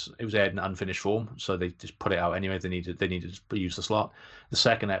aired in unfinished form, so they just put it out anyway. They needed to use the slot. The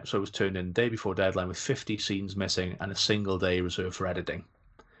second episode was turned in day before deadline with 50 scenes missing and a single day reserved for editing.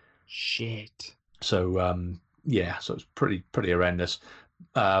 Shit. So yeah, so it's pretty horrendous.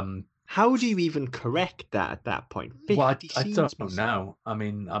 How do you even correct that at that point? Well, I don't know now. I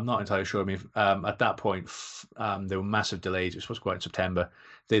mean, I'm not entirely sure. I mean, at that point, there were massive delays. It was supposed to go out in September.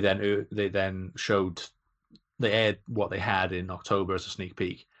 They then showed. They aired what they had in October as a sneak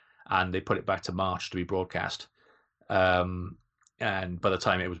peek, and they put it back to March to be broadcast. And by the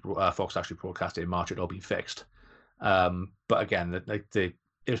time it was Fox actually broadcast it in March, it'd all been fixed. But again,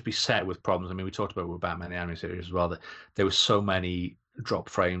 it was beset with problems. I mean, we talked about with Batman the anime series as well, that there were so many drop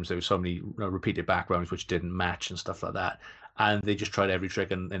frames, there were so many repeated backgrounds which didn't match and stuff like that, and they just tried every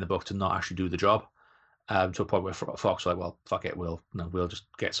trick in the book to not actually do the job. To a point where Fox was like, well, fuck it, we'll just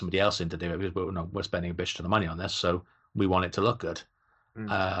get somebody else in to do it because we're spending a bitch ton of money on this, so we want it to look good.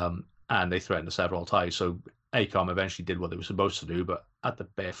 And they threatened to sever all ties. So ACOM eventually did what they were supposed to do, but at the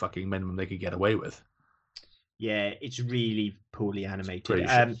bare fucking minimum they could get away with. Yeah, it's really poorly animated.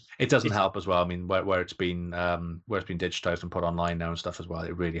 It doesn't help as well. I mean, where it's been digitized and put online now and stuff as well,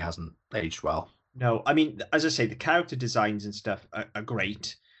 it really hasn't aged well. No, I mean, as I say, the character designs and stuff are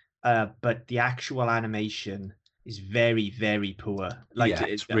great, but the actual animation is very, very poor. Like, yeah,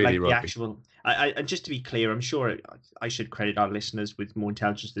 it's really like the actual. And just to be clear, I'm sure I should credit our listeners with more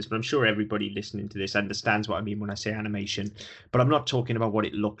intelligence than this, but I'm sure everybody listening to this understands what I mean when I say animation. But I'm not talking about what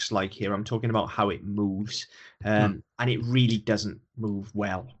it looks like here. I'm talking about how it moves, and it really doesn't move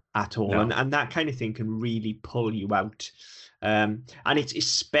well at all. No. And that kind of thing can really pull you out. And it's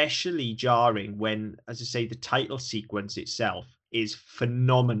especially jarring when, as I say, the title sequence itself is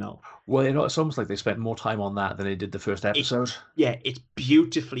phenomenal. Well, it's almost like they spent more time on that than they did the first episode. It's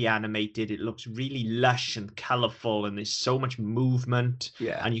beautifully animated. It looks really lush and colourful, and there's so much movement.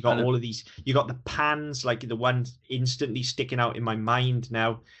 Yeah, and you got all of these. You got the pans, like the one instantly sticking out in my mind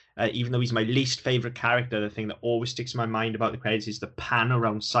now. Even though he's my least favorite character, the thing that always sticks in my mind about the credits is the pan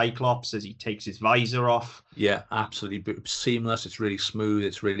around Cyclops as he takes his visor off. Yeah, absolutely seamless. It's really smooth.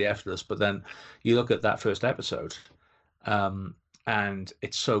 It's really effortless. But then you look at that first episode. And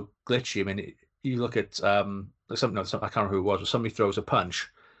it's so glitchy. I mean, you look at something. I can't remember who it was, but somebody throws a punch,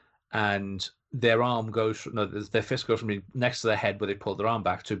 and their arm goes. Their fist goes from being next to their head, where they pull their arm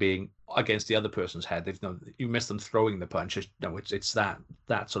back, to being against the other person's head. You miss them throwing the punch. It's that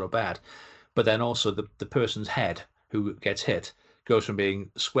sort of bad. but then also the person's head who gets hit goes from being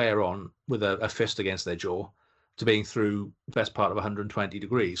square on with a fist against their jaw to being through the best part of 120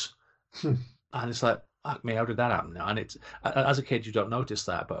 degrees. And it's like, fuck me, how did that happen? And it's, as a kid, you don't notice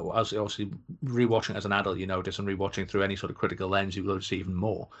that, but as obviously rewatching as an adult, you notice, and rewatching through any sort of critical lens, you notice even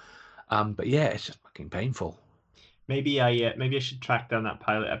more. But yeah, it's just fucking painful. Maybe I should track down that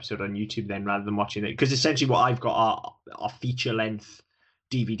pilot episode on YouTube then, rather than watching it, because essentially what I've got are feature length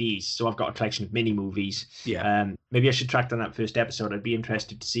DVDs, so I've got a collection of mini movies. Yeah. Maybe I should track down that first episode. I'd be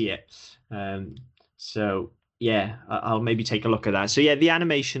interested to see it. So yeah, I'll maybe take a look at that. So yeah, the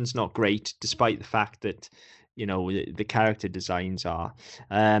animation's not great, despite the fact that the character designs are,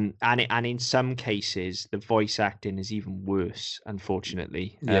 and in some cases the voice acting is even worse,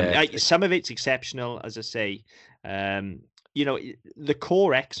 unfortunately. Some of it's exceptional, as I say. The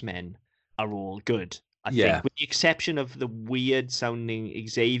core X-Men are all good, I think, with the exception of the weird sounding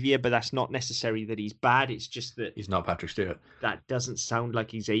Xavier, but that's not necessarily that he's bad. It's just that he's not Patrick Stewart. That doesn't sound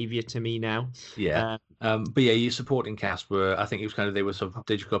like Xavier to me now. Yeah. But yeah, your supporting cast were, I think it was kind of, they were sort of,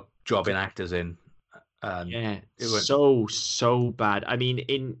 they just got jobbing actors in. So bad. I mean,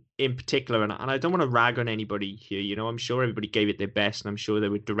 in particular, and I don't want to rag on anybody here. I'm sure everybody gave it their best, and I'm sure they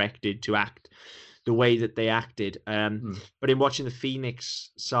were directed to act the way that they acted. But in watching the Phoenix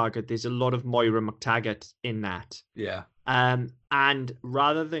Saga, there's a lot of Moira McTaggart in that. Yeah. And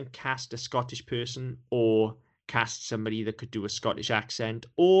rather than cast a Scottish person or cast somebody that could do a Scottish accent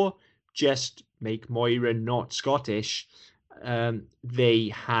or just make Moira not Scottish,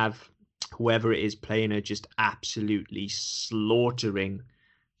 they have whoever it is playing her just absolutely slaughtering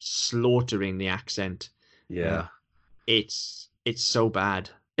the accent. Yeah. It's so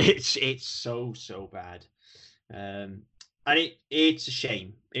bad. It's so bad. And it's a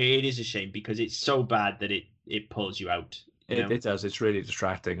shame. It is a shame because it's so bad that it pulls you out. It does. It's really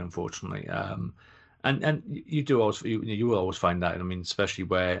distracting, unfortunately. And you do always you will always find that. I mean, especially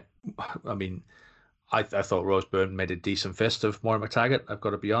where, I mean, I thought Rose Byrne made a decent fist of Moira McTaggart, I've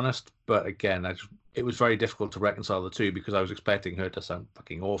got to be honest. But again, it was very difficult to reconcile the two because I was expecting her to sound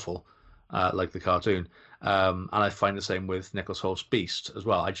fucking awful, like the cartoon. And I find the same with Nicholas Holt's Beast as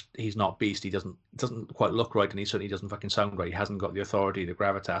well. He's not Beast. He doesn't quite look right, and he certainly doesn't fucking sound right. He hasn't got the authority, the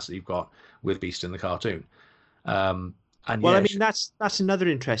gravitas that you've got with Beast in the cartoon. I mean, that's another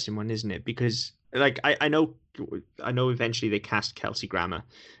interesting one, isn't it? Because like I know eventually they cast Kelsey Grammer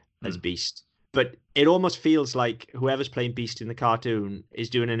as Beast. But it almost feels like whoever's playing Beast in the cartoon is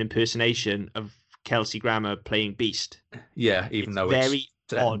doing an impersonation of Kelsey Grammer playing Beast. Yeah, even though very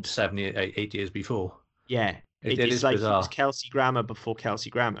it's odd. 8 years before. Yeah, it is like bizarre. It's Kelsey Grammer before Kelsey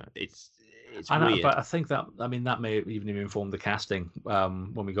Grammer. It's weird. But I think that may even inform the casting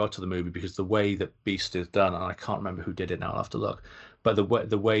when we got to the movie, because the way that Beast is done, and I can't remember who did it now. I'll have to look. But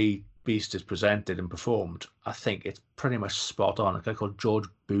the way Beast is presented and performed, I think it's pretty much spot on. A guy called George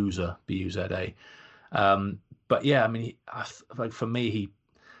Boozer, B-U-Z-A. But yeah, I mean, like for me,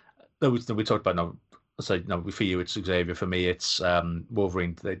 we talked about for you it's Xavier. For me, it's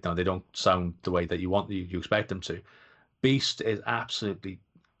Wolverine. They don't sound the way that you expect them to. Beast is absolutely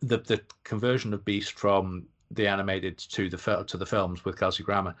the conversion of Beast from the animated to the films with Kelsey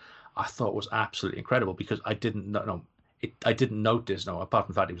Grammer. I thought was absolutely incredible because I didn't notice. No, apart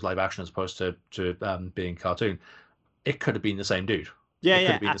from the fact it was live action as opposed to being cartoon, it could have been the same dude. Yeah, it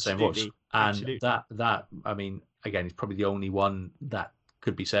could have been the same voice. And that I mean, again, he's probably the only one that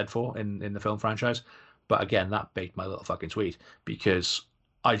could be said for in the film franchise. But again, that baked my little fucking sweet because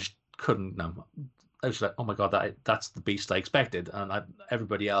I just couldn't. No, I was like, oh my god, that's the Beast I expected, and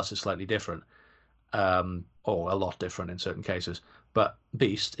everybody else is slightly different, or a lot different in certain cases. But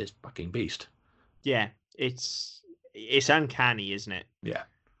Beast is fucking Beast. Yeah, it's uncanny, isn't it? Yeah.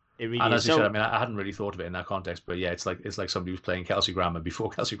 It really and is. As you said, I mean, I hadn't really thought of it in that context, but yeah, it's like somebody was playing Kelsey Grammer before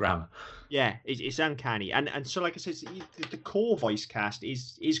Kelsey Grammer. Yeah, it's uncanny, and so like I said, the core voice cast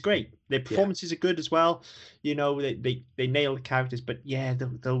is great. Their performances are good as well. They nail the characters, but yeah,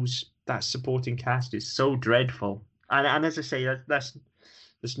 that supporting cast is so dreadful. And as I say,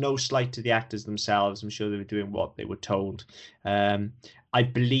 there's no slight to the actors themselves. I'm sure they were doing what they were told. I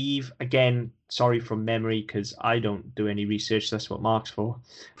believe, again, sorry from memory because I don't do any research. That's what Mark's for.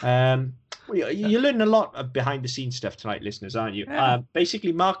 You're learning a lot of behind-the-scenes stuff tonight, listeners, aren't you? Yeah.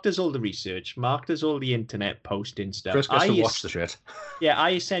 Basically, Mark does all the research. Mark does all the internet posting stuff. Chris gets to watch the shit. Yeah,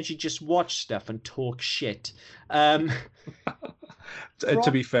 I essentially just watch stuff and talk shit. To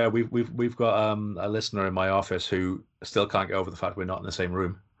be fair, we've got a listener in my office who still can't get over the fact we're not in the same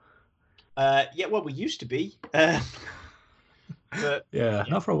room. Yeah, well, we used to be. But, yeah,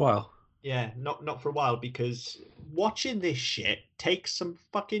 not for a while. Yeah, not for a while, because watching this shit takes some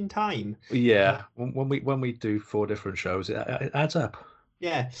fucking time. Yeah, when we do 4 different shows, it adds up.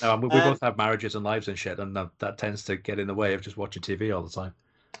 Yeah. We both have marriages and lives and shit, and that tends to get in the way of just watching TV all the time,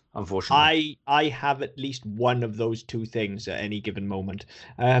 unfortunately. I have at least one of those two things at any given moment.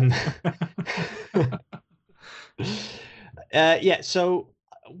 Um, yeah. So,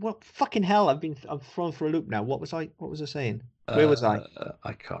 well, fucking hell, I'm thrown for a loop now. What was I saying? Where was I?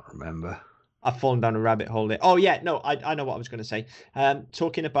 I can't remember. I've fallen down a rabbit hole there. Oh yeah, no, I know what I was going to say.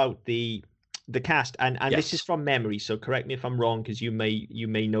 Talking about the cast, and this is Yes, from memory, so correct me if I'm wrong, because you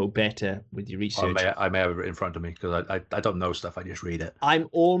may know better with your research. I may have it in front of me because I don't know stuff. I just read it. I'm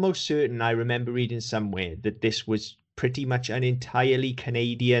almost certain I remember reading somewhere that this was pretty much an entirely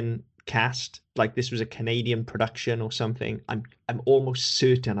Canadian cast, like this was a Canadian production or something. I'm almost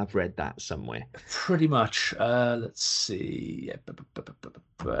certain I've read that somewhere. Pretty much. Let's see.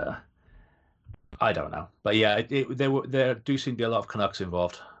 I don't know, but yeah, there do seem to be a lot of Canucks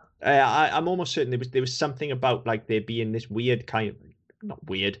involved. I'm almost certain there was something about like there being this weird kind of, not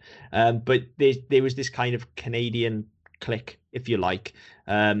weird, but there was this kind of Canadian clique, if you like.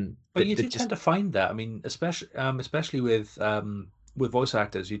 But you That do just tend to find that. I mean, especially with voice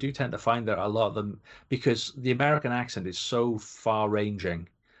actors, you do tend to find that a lot of them, because the American accent is so far-ranging,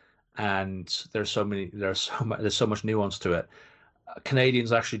 and there's so much nuance to it.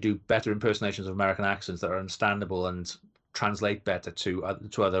 Canadians actually do better impersonations of American accents that are understandable and translate better to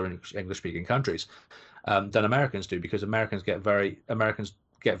other English-speaking countries than Americans do, because Americans get very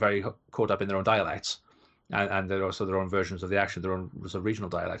caught up in their own dialects, and they're also their own versions of the accent, their own regional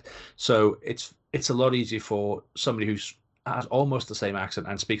dialect. So it's a lot easier for somebody who has almost the same accent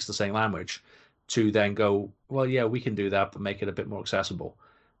and speaks the same language to then go, well, yeah, we can do that, but make it a bit more accessible.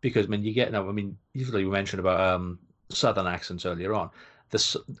 Because when you get now, I mean, usually we mentioned about Southern accents earlier on.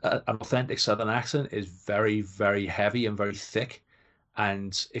 This an authentic Southern accent is very, very heavy and very thick,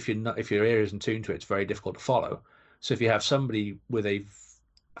 and if your ear isn't tuned to it, it's very difficult to follow. So if you have somebody with a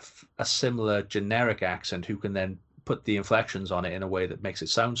similar generic accent who can then put the inflections on it in a way that makes it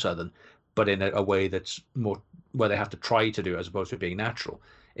sound Southern, but in a way that's more where they have to try to do it as opposed to being natural,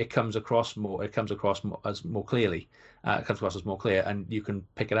 it comes across more. It comes across as more clearly. It comes across as more clear, and you can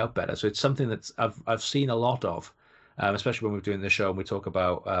pick it out better. So it's something that I've seen a lot of, especially when we're doing this show and we talk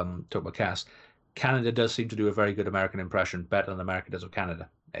about cast. Canada does seem to do a very good American impression, better than America does of Canada.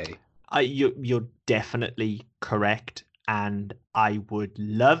 you're definitely correct, and I would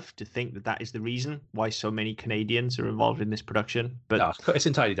love to think that that is the reason why so many Canadians are involved in this production. But No, it's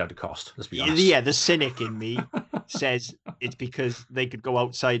entirely down to cost. Let's be honest. yeah, the cynic in me says it's because they could go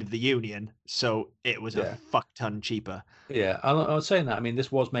outside of the union, so it was a Yeah. fuck ton cheaper. Yeah, I was saying that. I mean,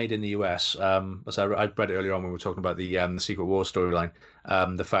 this was made in the US. As I read it earlier on when we were talking about the Secret War storyline.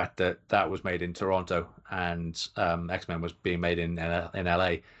 The fact that that was made in Toronto and X-Men was being made in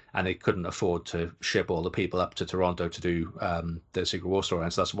LA, and they couldn't afford to ship all the people up to Toronto to do the Secret War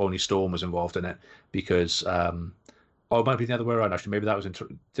storyline. So that's why only Storm was involved in it, because or it might be the other way around actually. Maybe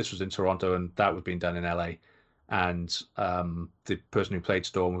this was in Toronto and that was being done in LA, and the person who played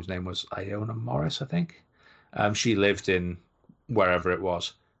Storm, whose name was Iona Morris, I think. She lived in wherever it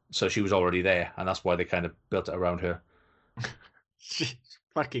was, so she was already there, and that's why they kind of built it around her. It's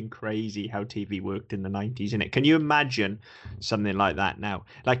fucking crazy how TV worked in the 90s, isn't it? Can you imagine something like that now?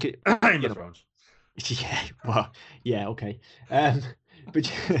 Like, Game of Thrones. yeah, well, yeah, okay. Um, but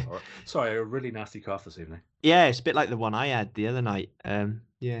Sorry, a really nasty cough this evening. yeah, it's a bit like the one I had the other night.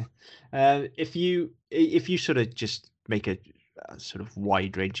 Yeah. If you sort of just make a sort of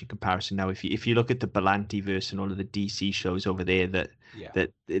wide-ranging comparison now, if you look at the Berlanti verse and all of the DC shows over there, Yeah.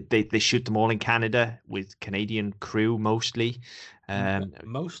 that they shoot them all in Canada with Canadian crew mostly.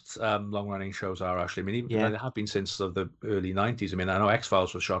 Most long-running shows are actually. I mean, Yeah. they have been since the early '90s. I mean, I know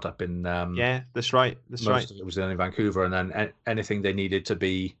X-Files was shot up in Yeah, that's right. That's right. most of it was in Vancouver, and then anything they needed to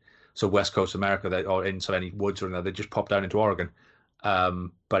be so West Coast America, or into any woods or anything, they just popped down into Oregon.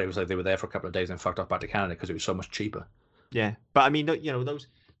 But it was like they were there for a couple of days and fucked off back to Canada because it was so much cheaper. Yeah, but I mean, those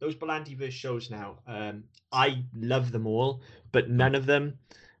Berlanti-verse shows now, I love them all, but none of them,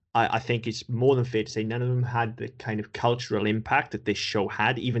 I think it's more than fair to say, none of them had the kind of cultural impact that this show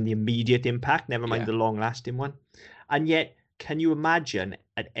had, even the immediate impact, never mind Yeah. the long-lasting one. And yet, can you imagine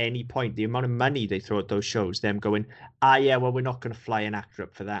at any point the amount of money they throw at those shows, them going, yeah, well, we're not going to fly an actor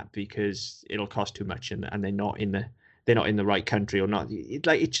up for that because it'll cost too much, and they're not in the right country, or not. It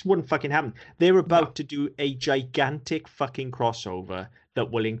just wouldn't fucking happen. They're about to do a gigantic fucking crossover that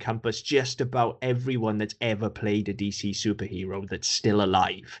will encompass just about everyone that's ever played a DC superhero that's still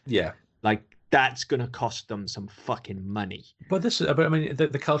alive. Yeah. Like, that's going to cost them some fucking money. But I mean,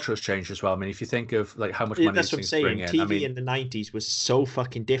 the culture has changed as well. I mean, if you think of like how much money That's these what I'm things bring saying. in, I TV mean, in the 90s was so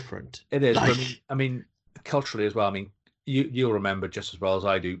fucking different. it is. Like, But I mean, culturally as well. I mean, you'll remember just as well as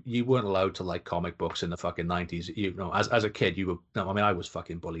I do. You weren't allowed to like comic books in the fucking 90s. You know, as a kid, you were. No, I mean, I was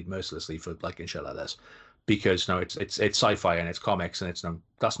fucking bullied mercilessly for liking shit like this, because no, it's sci-fi and it's comics and it's no,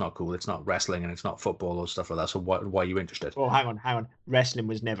 that's not cool. It's not wrestling and it's not football or stuff like that. So why are you interested? well, hang on. Wrestling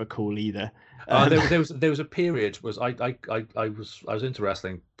was never cool either. There was a period was I was into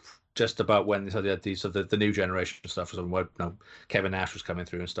wrestling just about when they had these the new generation stuff was where Kevin Nash was coming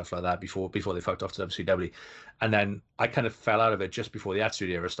through and stuff like that before they fucked off to WCW, and then I kind of fell out of it just before the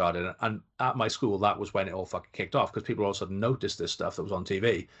Attitude Era started, and at my school that was when it all fucking kicked off because people all of a sudden noticed this stuff that was on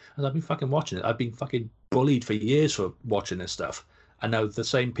TV, and I've been fucking watching it. I've been fucking bullied for years for watching this stuff, and now the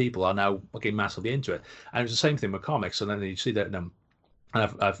same people are now fucking massively into it, and it was the same thing with comics, and then you see that.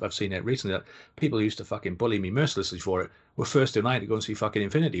 And I've seen it recently that people who used to fucking bully me mercilessly for it were first in line to go and see fucking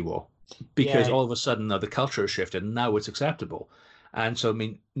Infinity War because all of a sudden the culture has shifted and now it's acceptable. And so I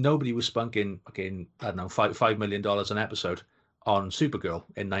mean nobody was spunking fucking I don't know $5 million an episode on Supergirl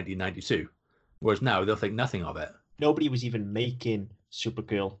in 1992, whereas now they'll think nothing of it. Nobody was even making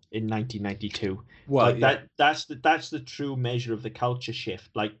Supergirl in 1992. Well, like that's the true measure of the culture shift.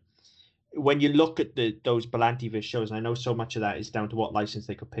 Like when you look at those Berlantiverse shows, and I know so much of that is down to what license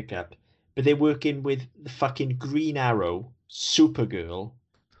they could pick up, but they're working with the fucking Green Arrow, Supergirl,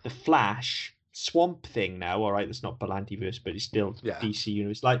 the Flash, Swamp Thing now. All right, that's not Berlantiverse, but it's still DC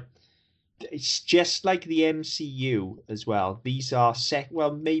Universe. Like, it's just like the MCU as well. These are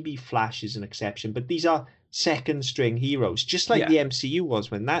well, maybe Flash is an exception, but these are second string heroes, just like the MCU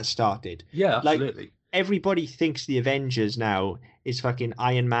was when that started. Yeah, absolutely. Like, everybody thinks the Avengers now is fucking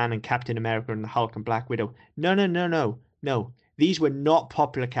Iron Man and Captain America and the Hulk and Black Widow. No. These were not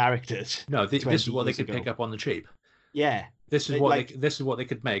popular characters. No, this is what they could pick up on the cheap. Yeah. This is what they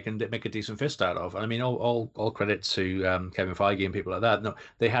could make and make a decent fist out of. And I mean, all credit to Kevin Feige and people like that. No,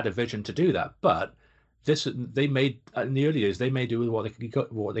 they had a vision to do that, but they made in the early years they made do with what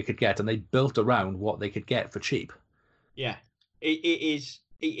they could get, and they built around what they could get for cheap. Yeah,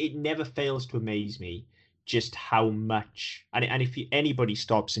 it never fails to amaze me just how much, and if anybody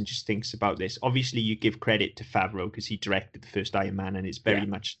stops and just thinks about this, obviously you give credit to Favreau because he directed the first Iron Man and it's very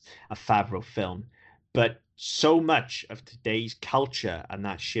much a Favreau film, but so much of today's culture and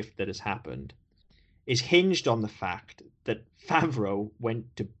that shift that has happened is hinged on the fact that Favreau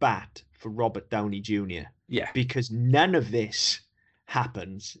went to bat for Robert Downey Jr. Yeah, because none of this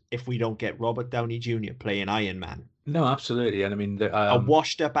happens if we don't get Robert Downey Jr. playing Iron Man. No, absolutely, and I mean a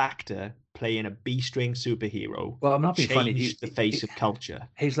washed-up actor playing a B-string superhero. Well, I'm not being funny. He's the face of culture.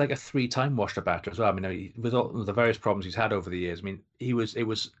 He's like a 3-time washed-up actor as well. I mean, with all the various problems he's had over the years. I mean,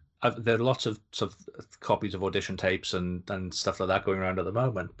 there are lots of copies of audition tapes and stuff like that going around at the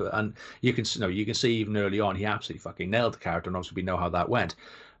moment. And you can see even early on he absolutely fucking nailed the character, and obviously we know how that went.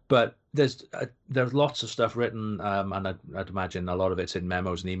 But there's lots of stuff written, and I'd imagine a lot of it's in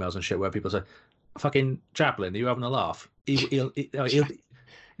memos and emails and shit where people say, "Fucking Chaplin, are you having a laugh?" It's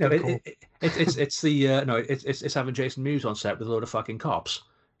having Jason Mewes on set with a load of fucking cops.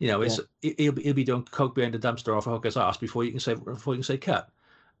 He'll be doing coke behind a dumpster off a hooker's ass before you can say cut.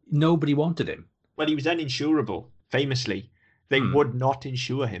 Nobody wanted him. Well, he was uninsurable. Famously, they would not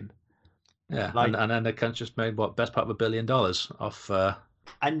insure him. Yeah, and then the cunt just made best part of $1 billion off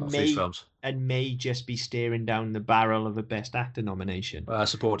these films, and may just be staring down the barrel of a Best Actor nomination.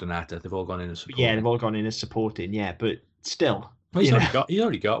 Supporting actor, they've all gone in as supporting. Yeah, they've all gone in as supporting. Yeah, but still, well, he's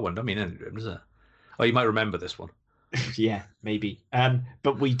already got one. I mean, is it? Oh, you might remember this one. Yeah, maybe.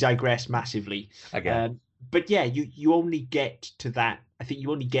 But we digress massively again. But yeah, you only get to that. I think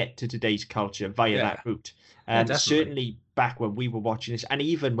you only get to today's culture via that route. Certainly back when we were watching this, and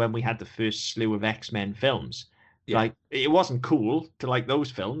even when we had the first slew of X-Men films, like it wasn't cool to like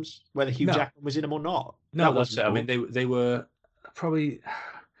those films, whether Hugh Jackman was in them or not. No, that's it. Cool. I mean, they were probably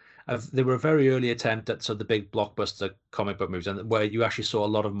they were a very early attempt at the big blockbuster comic book movies, and where you actually saw a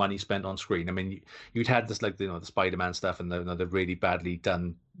lot of money spent on screen. I mean, you'd had this the Spider-Man stuff and the really badly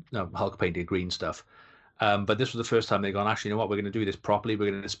done Hulk painted green stuff. But this was the first time they'd gone, actually, you know what, we're going to do this properly.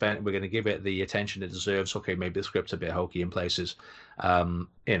 We're going to give it the attention it deserves. Okay, maybe the script's a bit hokey in places, in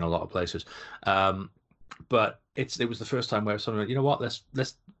a lot of places. But it was the first time where someone went, you know what,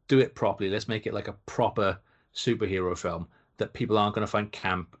 let's do it properly. Let's make it like a proper superhero film that people aren't going to find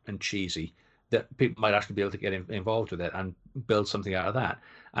camp and cheesy, that people might actually be able to get involved with it and build something out of that.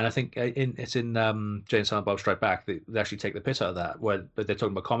 And I think it's in Jay and Silent Bob Strike Back, they actually take the piss out of that, where they're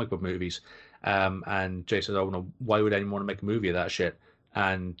talking about comic book movies. And Jay says, "Oh no, why would anyone want to make a movie of that shit?"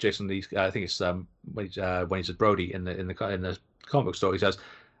 And Jason Lee, I think it's when he's at Brody in the comic book store, he says,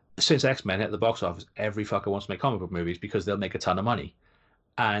 since X-Men hit the box office, every fucker wants to make comic book movies because they'll make a ton of money.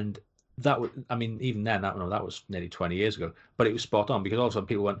 And that was, I mean, even then, that was nearly 20 years ago, but it was spot on because all of a sudden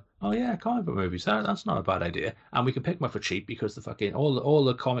people went, oh yeah, comic book movies, that's not a bad idea. And we can pick them up for cheap because the fucking, all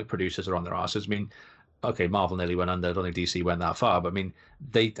the comic producers are on their asses. I mean, okay, Marvel nearly went under. I don't think DC went that far, but I mean,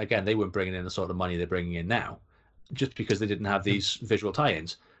 they weren't bringing in the sort of money they're bringing in now just because they didn't have these visual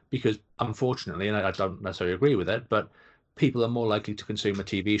tie-ins. Because unfortunately, and I don't necessarily agree with it, but people are more likely to consume a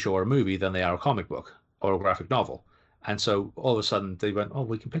TV show or a movie than they are a comic book or a graphic novel. And so all of a sudden they went, oh,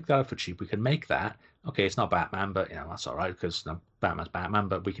 we can pick that up for cheap. We can make that. Okay, it's not Batman, but that's all right because Batman's Batman,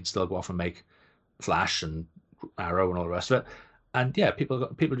 but we can still go off and make Flash and Arrow and all the rest of it. And yeah, people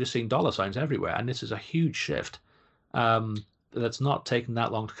are just seeing dollar signs everywhere, and this is a huge shift that's not taken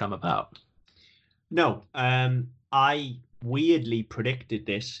that long to come about. No, I weirdly predicted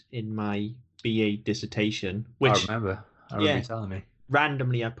this in my BA dissertation, which I remember you telling me.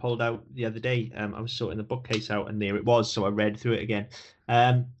 Randomly I pulled out the other day. I was sorting the bookcase out and there it was, so I read through it again.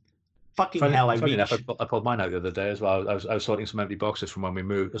 Fucking hell, I pulled mine out the other day as well. I was sorting some empty boxes from when we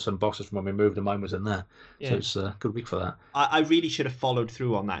moved, and mine was in there. Yeah. So it's a good week for that. I really should have followed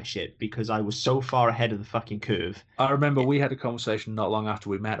through on that shit because I was so far ahead of the fucking curve. I remember we had a conversation not long after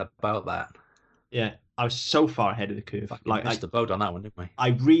we met about that. Yeah, I was so far ahead of the curve. Like, missed the boat on that one, didn't we? I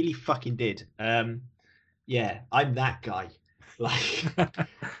really fucking did. Yeah, I'm that guy. Like,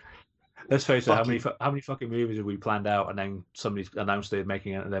 let's face it. How many fucking movies have we planned out and then somebody's announced they're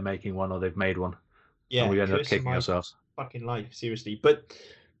making one or they've made one? Yeah, and we ended up kicking ourselves. Fucking life, seriously. But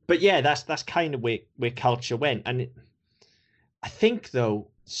yeah, that's kind of where culture went, and I think though,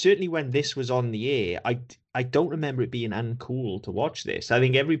 certainly when this was on the air, I don't remember it being uncool to watch this. I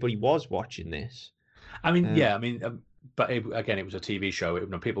think everybody was watching this. I mean, but again, it was a TV show.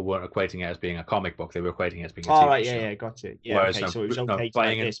 People weren't equating it as being a comic book; they were equating it as being a TV show. Right, yeah, gotcha. Yeah, whereas, okay, so it was okay to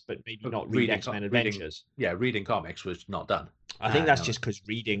like this, but maybe not read X-Men Adventures. Reading comics was not done. I think that's just because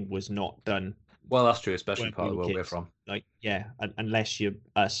reading was not done. Well, that's true, especially part of where we're from. Like, yeah, unless you're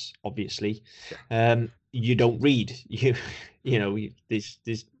us, obviously. Yeah. You don't read.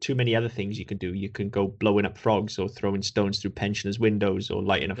 There's too many other things you can do. You can go blowing up frogs or throwing stones through pensioners' windows or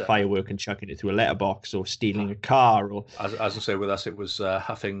lighting a firework and chucking it through a letterbox or stealing a car. Or as I say, with us, it was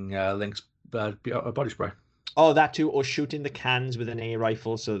huffing Link's body spray. Oh, that too, or shooting the cans with an air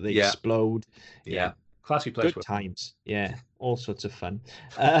rifle so they explode. Yeah. Classy place. Good times. Yeah, all sorts of fun.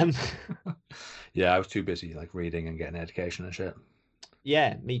 Yeah, I was too busy reading and getting education and shit.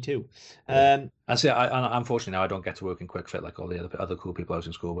 Yeah, me too. And see, unfortunately now I don't get to work in Quick Fit like all the other cool people I was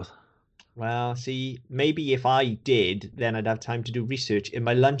in school with. Well, see, maybe if I did, then I'd have time to do research in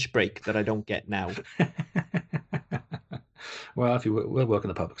my lunch break that I don't get now. Well, if we'll work in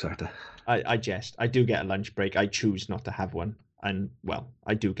the public sector. I do get a lunch break. I choose not to have one. And, well,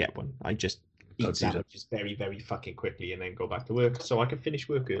 I do get one. I just eat sandwiches very, very fucking quickly and then go back to work so I can finish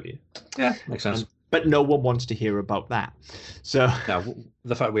work earlier. Yeah, makes sense. But no one wants to hear about that. So now,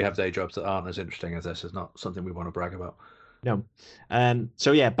 the fact we have day jobs that aren't as interesting as this is not something we want to brag about. No.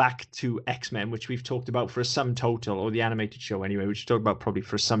 So yeah, back to X-Men, which we've talked about for a sum total, or the animated show anyway, which we talked about probably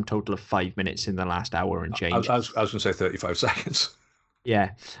for a sum total of 5 minutes in the last hour and change. I was going to say 35 seconds.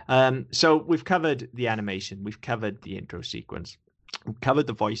 Yeah. So we've covered the animation, we've covered the intro sequence, we've covered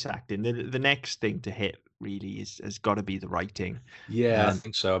the voice acting. The next thing to hit really has got to be the writing. Yeah, I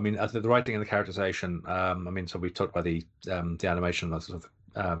think so. I mean, the writing and the characterization. So we talked about the animation,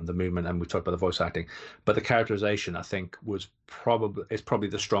 the movement, and we talked about the voice acting, but the characterization, I think, is probably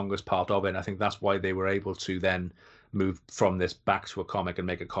the strongest part of it. And I think that's why they were able to then move from this back to a comic and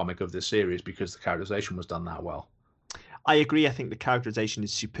make a comic of this series, because the characterization was done that well. I agree. I think the characterization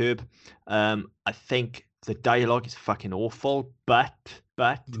is superb. I think the dialogue is fucking awful, but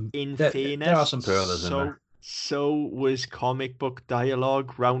in fairness, there are some pearls in there. So was comic book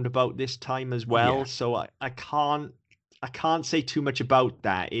dialogue round about this time as well. Yeah. So I can't say too much about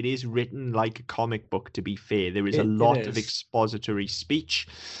that. It is written like a comic book, to be fair. There is a lot of expository speech.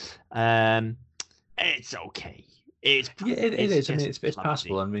 It's okay. It is. I mean, it's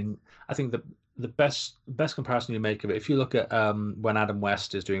passable. I mean, I think the best comparison you make of it, if you look at when Adam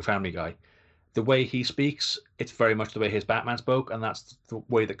West is doing Family Guy, the way he speaks, it's very much the way his Batman spoke, and that's the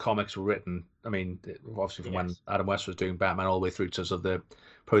way the comics were written. I mean, obviously from when Adam West was doing Batman all the way through to sort of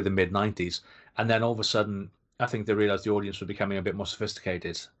probably the mid-90s, and then all of a sudden, I think they realized the audience was becoming a bit more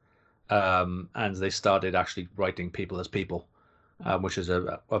sophisticated, and they started actually writing people as people, which is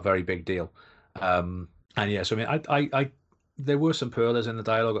a very big deal. And yeah, so I mean, there were some pearlers in the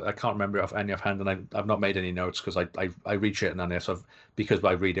dialogue. I can't remember it off any offhand, and I've not made any notes because I read shit on there. So because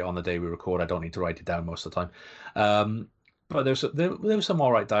I read it on the day we record, I don't need to write it down most of the time. But there was some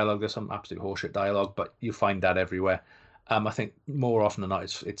all right dialogue. There's some absolute horseshit dialogue, but you find that everywhere. I think more often than not,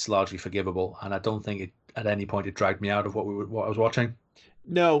 it's largely forgivable, and I don't think it at any point it dragged me out of what I was watching.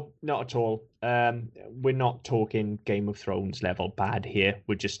 No, not at all. We're not talking Game of Thrones level bad here.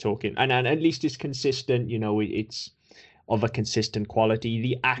 We're just talking, and at least it's consistent. You know, it's of a consistent quality.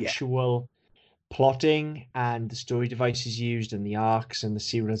 The actual plotting and the story devices used and the arcs and the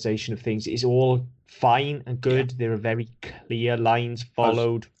serialization of things is all fine and good. There are very clear lines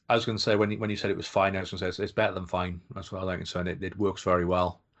followed. I was going to say when you said it was fine, I was going to say it's better than fine. That's what I think. So it works very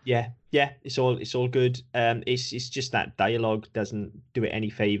well. Yeah, it's all good. It's just that dialogue doesn't do it any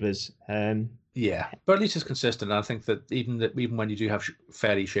favors. Yeah, but at least it's consistent. And I think that even when you do have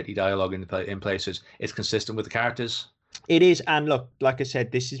fairly shitty dialogue in places, it's consistent with the characters. It is, and look, like I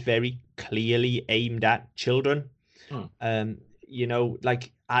said, this is very clearly aimed at children. You know,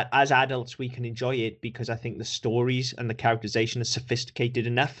 like as adults, we can enjoy it because I think the stories and the characterization are sophisticated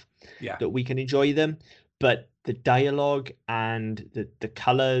enough that we can enjoy them. But the dialogue and the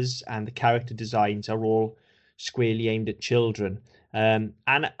colors and the character designs are all squarely aimed at children. And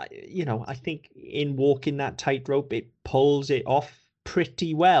you know, I think in walking that tightrope, it pulls it off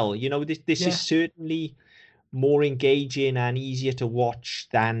pretty well. You know, this is certainly more engaging and easier to watch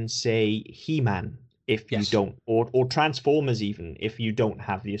than, say, He-Man, if you don't, or Transformers even, if you don't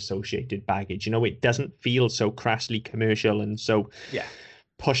have the associated baggage. You know, it doesn't feel so crassly commercial and so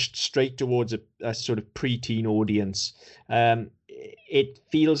pushed straight towards a sort of preteen audience. It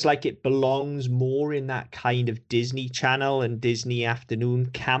feels like it belongs more in that kind of Disney Channel and Disney afternoon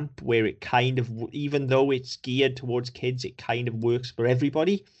camp where it kind of, even though it's geared towards kids, it kind of works for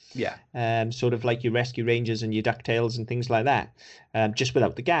everybody. Sort of like your Rescue Rangers and your DuckTales and things like that, just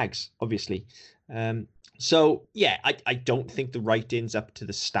without the gags, obviously. So yeah, I don't think the writing's up to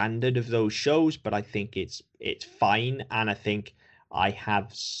the standard of those shows, but I think it's fine, and I think I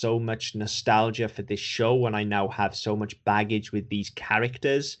have so much nostalgia for this show, and I now have so much baggage with these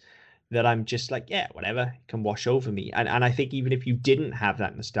characters that I'm just like, yeah, whatever, it can wash over me. And I think even if you didn't have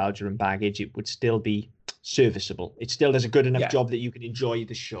that nostalgia and baggage, it would still be serviceable. It still does a good enough job that you can enjoy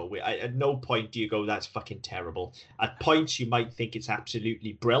the show. At no point do you go, that's fucking terrible. At points you might think it's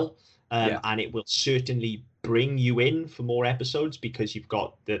absolutely brill, and it will certainly bring you in for more episodes because you've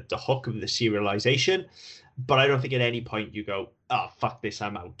got the hook of the serialization. But I don't think at any point you go, oh, fuck this,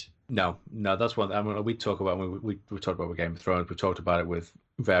 I'm out. No, that's one. I mean, we talk about we talked about with Game of Thrones. We talked about it with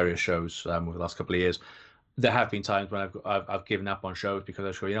various shows over the last couple of years. There have been times when I've given up on shows because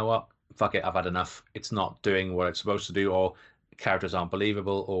I go, you know what, fuck it, I've had enough. It's not doing what it's supposed to do, or characters aren't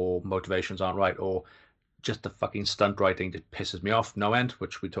believable, or motivations aren't right, or just the fucking stunt writing just pisses me off no end,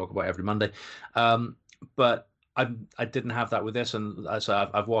 which we talk about every Monday. But I didn't have that with this, and so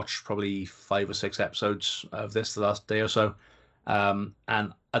I've watched probably 5 or 6 episodes of this the last day or so, and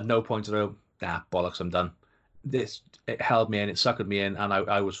at no point did I go, nah, bollocks, I'm done. It held me in, it suckered me in, and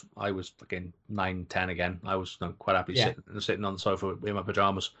I was fucking 9, 10 again. I was quite happy sitting on the sofa in my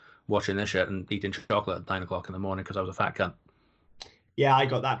pajamas watching this shit and eating chocolate at 9 o'clock in the morning because I was a fat cunt. Yeah, I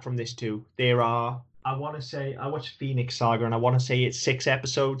got that from this too. There are, I want to say, I watched Phoenix Saga, and I want to say it's 6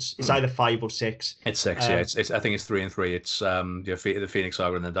 episodes. It's either 5 or 6. It's 6, yeah. It's I think it's 3 and 3. It's the Phoenix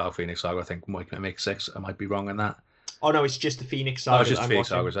Saga and the Dark Phoenix Saga. I think might make 6. I might be wrong on that. Oh no, it's just the Phoenix Saga. Oh, it's just Phoenix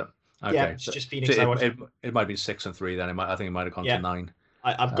Saga, is it? Okay. Yeah, it's just Phoenix. So it might be 6 and 3 then. I think it might have gone to 9.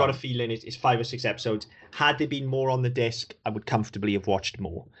 I've got a feeling it's 5 or 6 episodes. Had there been more on the disc, I would comfortably have watched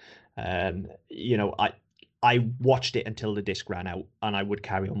more. You know, I watched it until the disc ran out, and I would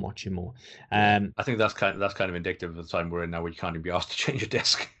carry on watching more. I think that's kind of indicative of the time we're in now, where you can't even be asked to change a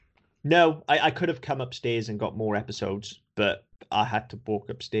disc. No, I could have come upstairs and got more episodes, but I had to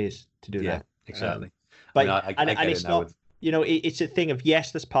walk upstairs to do that. Yeah, exactly. But I get it's not. You know, it's a thing of,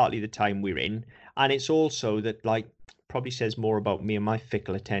 yes, that's partly the time we're in, and it's also that, like, probably says more about me and my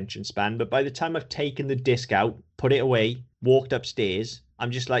fickle attention span. But by the time I've taken the disc out, put it away, walked upstairs, I'm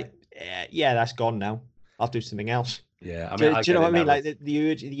just like, yeah, that's gone now. I'll do something else. Yeah, I mean, do you know what I mean? Like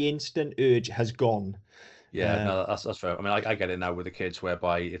the urge, the instant urge has gone. Yeah, no, that's fair. I mean, I get it now with the kids,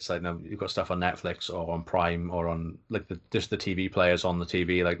 whereby it's like, no, you've got stuff on Netflix or on Prime or on like just the TV players on the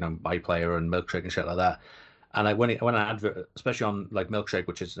TV, like iPlayer and Milkshake and shit like that. And when an advert, especially on like Milkshake,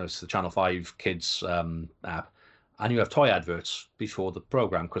 which is it's the Channel 5 kids app, and you have toy adverts before the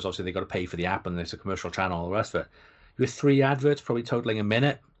program, because obviously they got to pay for the app and it's a commercial channel and all the rest of it. You have 3 adverts, probably totaling a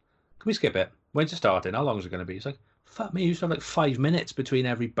minute. Can we skip it? When's it starting? How long is it going to be? It's like, fuck me, you used to have like 5 minutes between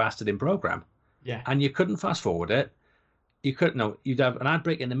every bastard in program. Yeah. And you couldn't fast forward it. you could no, you'd have an ad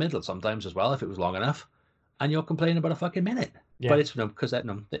break in the middle sometimes as well if it was long enough, and you're complaining about a fucking minute. Yeah. But it's because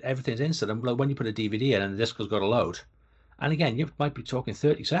everything's instant. And like, when you put a DVD in and the disc has got to load, and again, you might be talking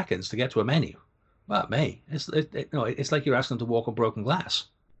 30 seconds to get to a menu. Well, me, it's like you're asking them to walk on broken glass.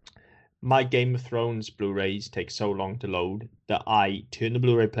 My Game of Thrones Blu-rays take so long to load that I turn the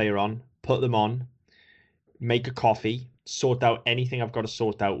Blu-ray player on, put them on, make a coffee, sort out anything I've got to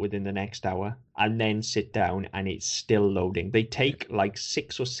sort out within the next hour, and then sit down and it's still loading. They take like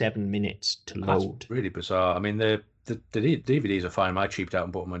 6 or 7 minutes to load. That's really bizarre. I mean, the DVDs are fine. I cheaped out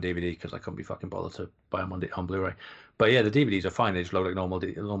and bought them on DVD because I couldn't be fucking bothered to buy them on Blu-ray. But yeah, the DVDs are fine. They just load like normal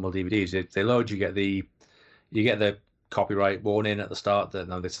DVDs. They load. You get the copyright warning at the start.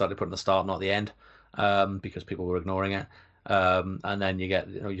 That they started putting the start, not the end, because people were ignoring it. And then you get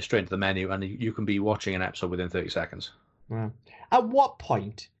you're straight into the menu, and you can be watching an episode within 30 seconds. Wow. At what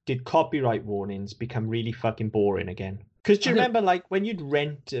point did copyright warnings become really fucking boring again? Because do you remember, like, when you'd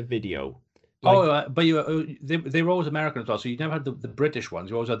rent a video? Like, but they were always American as well, so you never had the British ones.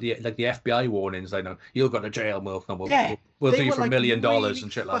 You always had the FBI warnings. Like, no, you'll go to jail. We'll do you for $1 million really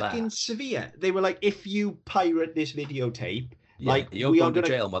and shit like that. Fucking severe. They were like, if you pirate this videotape, you're going to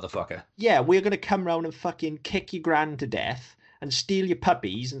jail, motherfucker. Yeah, we're gonna come round and fucking kick your gran to death and steal your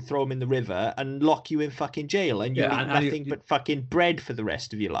puppies and throw them in the river and lock you in fucking jail, and you'll eat nothing but fucking bread for the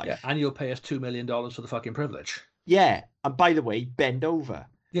rest of your life. Yeah, and you'll pay us $2 million for the fucking privilege. Yeah, and by the way, bend over.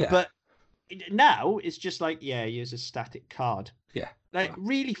 Yeah. But now it's just like, yeah, here's a static card. Yeah. Like,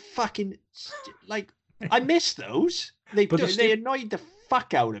 really fucking, like, I miss those. They annoyed the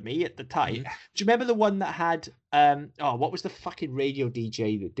fuck out of me at the time. Yeah. Do you remember the one that had, what was the fucking radio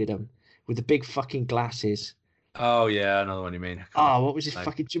DJ that did them with the big fucking glasses? Oh, yeah, another one you mean. Oh, what was his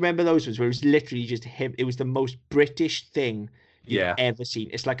fucking... Do you remember those ones where it was literally just him? It was the most British thing you've ever seen.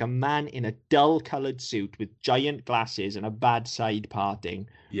 It's like a man in a dull-coloured suit with giant glasses and a bad side parting,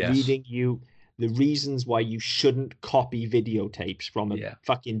 reading you the reasons why you shouldn't copy videotapes from a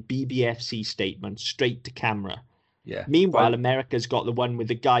fucking BBFC statement straight to camera. Yeah. Meanwhile, America's got the one with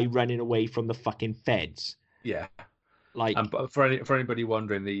the guy running away from the fucking feds. Yeah. Like, for anybody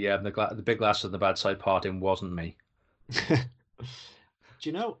wondering, the big glass and the bad side parting wasn't me. Do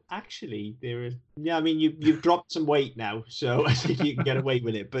you know? Actually, there is. Yeah, I mean, you've dropped some weight now, so I think you can get away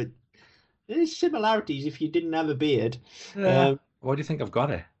with it. But there's similarities if you didn't have a beard. Why do you think I've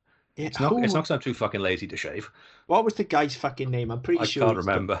got it? It's not because I'm too fucking lazy to shave. What was the guy's fucking name? I'm pretty sure. I can't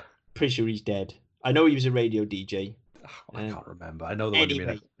remember. Pretty sure he's dead. I know he was a radio DJ. I can't remember. I know the one you mean.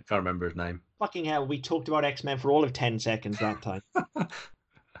 I can't remember his name. Fucking hell, we talked about X-Men for all of 10 seconds that time.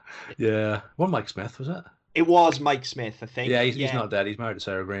 Yeah. What Mike Smith, was it? It was Mike Smith, I think. Yeah, he's not dead. He's married to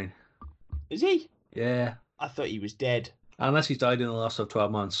Sarah Green. Is he? Yeah. I thought he was dead. Unless he's died in the last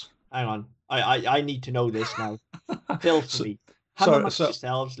 12 months. Hang on. I need to know this now. Fill for me. How much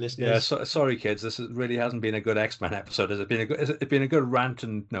yourselves, listeners? Yeah, sorry, kids. This really hasn't been a good X-Men episode. It's been a good rant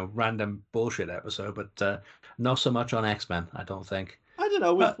and random bullshit episode, but not so much on X-Men, I don't think. I don't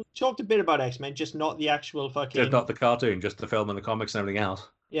know. We've talked a bit about X-Men, just not the actual fucking... Just not the cartoon, just the film and the comics and everything else.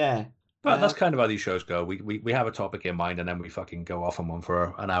 Yeah. But that's kind of how these shows go. We have a topic in mind and then we fucking go off on one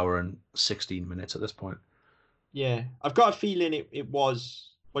for an hour and 16 minutes at this point. Yeah. I've got a feeling it was...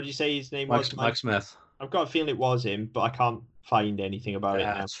 What did you say his name was? Mike Smith. I've got a feeling it was him, but I can't find anything about it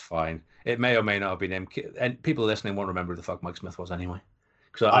now. That's fine. It may or may not have been him. And people listening won't remember who the fuck Mike Smith was anyway.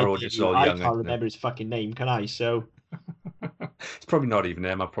 Because our audience is all young. I can't remember his fucking name, can I? So... It's probably not even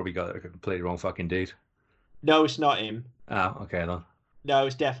him. I've probably got a completely wrong fucking dude. No, it's not him. Oh, okay then. No,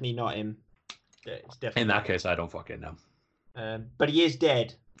 it's definitely not him. It's definitely in that case, I don't fucking know. But he is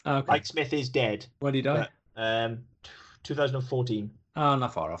dead. Okay. Mike Smith is dead. When did he die? 2014. Oh,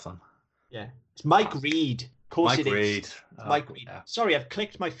 not far off then. Yeah. It's Mike Reed. Of course it is. Reed. Mike Reed. Yeah. Sorry, I've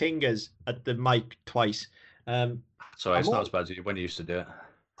clicked my fingers at the mic twice. Sorry, it's not as bad as when you used to do it.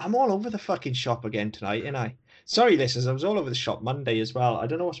 I'm all over the fucking shop again tonight, ain't I? Sorry, listeners, I was all over the shop Monday as well. I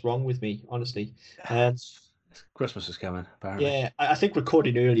don't know what's wrong with me, honestly. Christmas is coming, apparently. Yeah, I think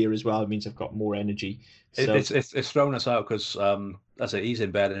recording earlier as well means I've got more energy. So... It's thrown us out because, as I say, he's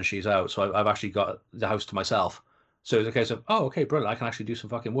in bed and she's out, so I've actually got the house to myself. So it's a case of, oh, okay, brilliant, I can actually do some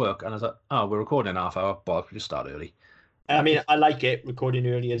fucking work. And I was like, oh, we're recording in half hour, but we just start early. I mean, I like it. Recording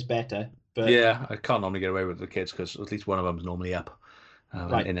early is better. But yeah, I can't normally get away with the kids because at least one of them's normally up,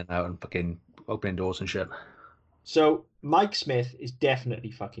 right, in and out and fucking opening doors and shit. So Mike Smith is definitely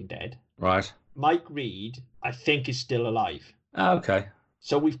fucking dead. Right. Mike Reed, I think, is still alive. Okay.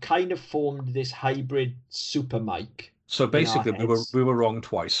 So we've kind of formed this hybrid super Mike. So basically, we were wrong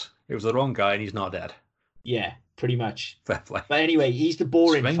twice. It was the wrong guy, and he's not dead. Yeah, pretty much. Fair play. But anyway, he's the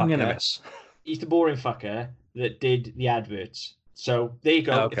boring fucker. And a miss. He's the boring fucker. that did the adverts. So there you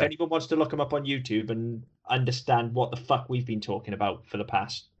go. Oh, If okay. anyone wants to look them up on YouTube and understand what the fuck we've been talking about for the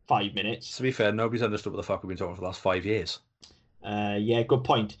past 5 minutes, To be fair, nobody's understood what the fuck we've been talking for the last 5 years. yeah, good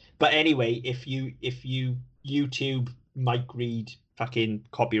point. But anyway, if you YouTube Mike Reed fucking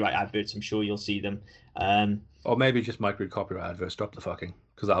copyright adverts, I'm sure you'll see them. Um, Or maybe just micro copyright adverts. Stop the fucking,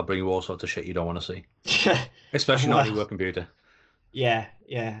 because that'll bring you all sorts of shit you don't want to see, especially not on your well, work computer. yeah.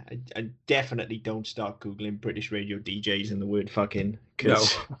 I definitely don't start googling British radio DJs and the word fucking No,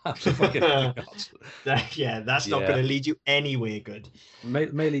 because absolutely not. yeah, that's not going Yeah, to lead you anywhere good. may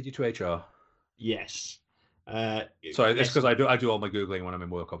lead you to HR. Yes. Uh, Sorry, it's yes. because I do all my googling when I'm in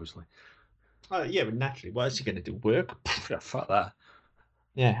work, obviously. Yeah, but naturally, what else are you going to do? Work? Yeah, fuck that.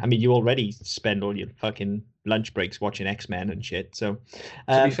 Yeah, I mean, you already spend all your fucking lunch breaks watching X-Men and shit. So, To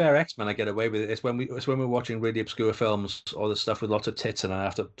be um, fair, X-Men, I get away with it. It's when we're watching really obscure films or the stuff with lots of tits, and I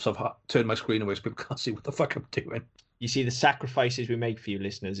have to sort of turn my screen away so people can't see what the fuck I'm doing. you see the sacrifices we make for you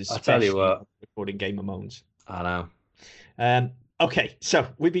listeners, I tell you especially what, recording Game of Moans. I know. Okay, so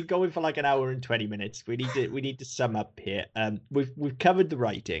we've been going for like an hour and 20 minutes. We need to sum up here. We've covered the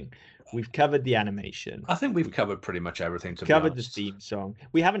writing, we've covered the animation, I think we've covered pretty much everything, to be covered the honest. theme song.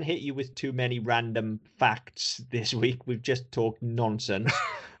 We haven't hit you with too many random facts this week. We've just talked nonsense.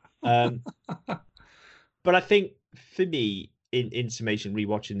 Um, but I think for me, in summation,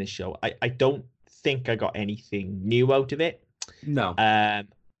 rewatching this show, I don't think I got anything new out of it. No.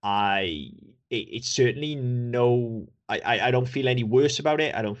 It's certainly no. I don't feel any worse about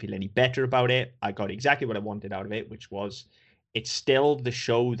it. I don't feel any better about it. I got exactly what I wanted out of it, which was it's still the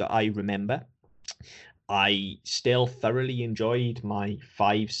show that I remember. I still thoroughly enjoyed my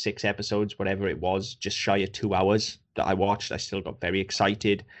 5, 6 episodes, whatever it was, just shy of 2 hours that I watched. I still got very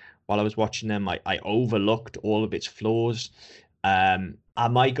excited while I was watching them. I overlooked all of its flaws. Am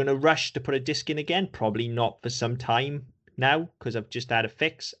I going to rush to put a disc in again? Probably not for some time now because I've just had a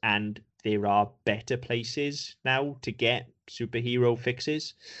fix and there are better places now to get superhero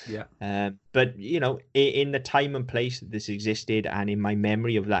fixes. Yeah. But in the time and place that this existed, and in my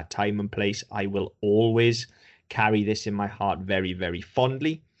memory of that time and place, I will always carry this in my heart very, very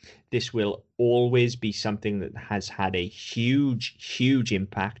fondly. This will always be something that has had a huge, huge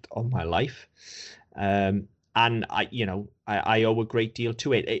impact on my life. And I owe a great deal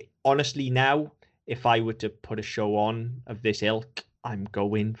to it. Honestly, now, if I were to put a show on of this ilk, I'm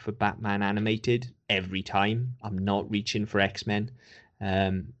going for Batman animated every time. I'm not reaching for X-Men.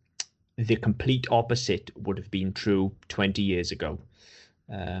 The complete opposite would have been true 20 years ago.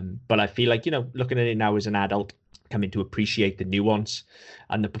 But I feel like, looking at it now as an adult, coming to appreciate the nuance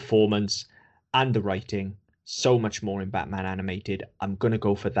and the performance and the writing so much more in Batman animated. I'm going to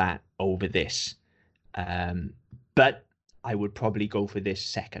go for that over this. But I would probably go for this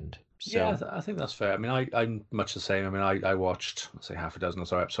second. So, yeah, I think that's fair. I mean, I'm much the same. I mean, I watched, let's say, half a dozen or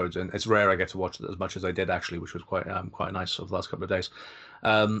so episodes, and it's rare I get to watch it as much as I did actually, which was quite nice over the last couple of days.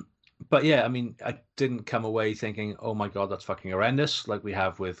 But yeah, I mean, I didn't come away thinking, oh my God, that's fucking horrendous, like we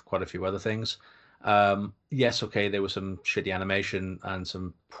have with quite a few other things. Yes, okay, there was some shitty animation and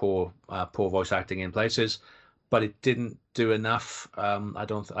some poor voice acting in places, but it didn't do enough. I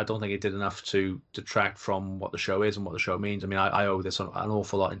don't think it did enough to detract from what the show is and what the show means. I mean, I owe this an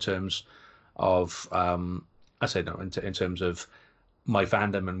awful lot in terms of I say no in terms of my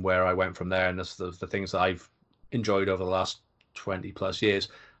fandom and where I went from there, and the things that I've enjoyed over the last 20 plus years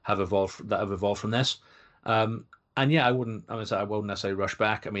have evolved from this. And yeah, I wouldn't necessarily rush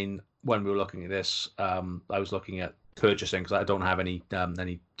back. I mean, when we were looking at this, I was looking at purchasing because I don't have any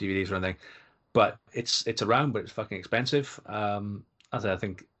DVDs or anything. But it's around, but it's fucking expensive. I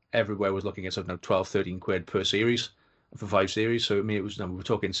think everywhere was looking at sort of 12, 13 quid per series for 5 series. So I mean, it was we were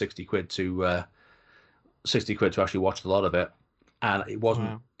talking 60 quid to actually watch a lot of it, and it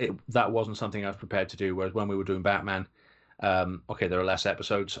wasn't that wasn't something I was prepared to do. Whereas when we were doing Batman, okay, there are less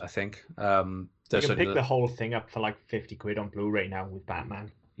episodes. I think you can pick the whole thing up for like 50 quid on Blu-ray now with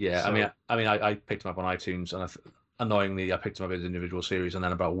Batman. Yeah, so... I picked them up on iTunes, and annoyingly, I picked them up as individual series, and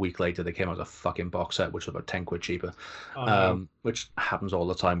then about a week later, they came out as a fucking box set, which was about 10 quid cheaper, which happens all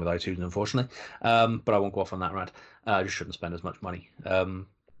the time with iTunes, unfortunately. But I won't go off on that rant. I just shouldn't spend as much money.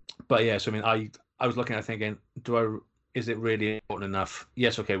 But yeah, so I mean, I was looking at thinking, is it really important enough?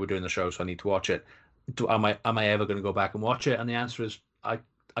 Yes, okay, we're doing the show, so I need to watch it. Am I ever going to go back and watch it? And the answer is, I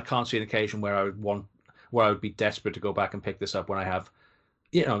can't see an occasion where I would be desperate to go back and pick this up when I have,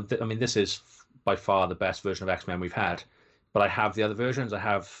 I mean, this is by far the best version of X-Men we've had, but I have the other versions. I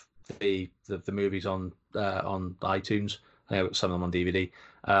have the movies on iTunes. I have some of them on DVD,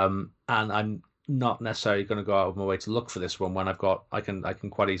 and not necessarily going to go out of my way to look for this one when I can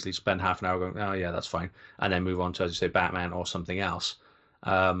quite easily spend half an hour going, oh yeah, that's fine, and then move on to, as you say, Batman or something else.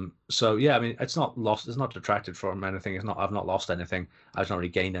 So yeah, I mean, it's not lost, it's not detracted from anything. I've not lost anything. I've not really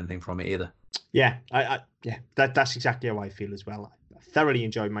gained anything from it either. Yeah, yeah, that's exactly how I feel as well. I thoroughly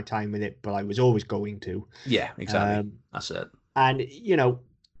enjoyed my time with it, but I was always going to. Yeah, exactly. That's it. And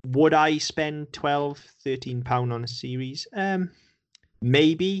would I spend 12-13 pound on a series?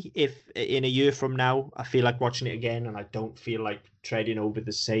 Maybe if in a year from now I feel like watching it again and I don't feel like treading over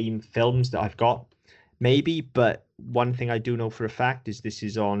the same films that I've got, maybe. But one thing I do know for a fact is this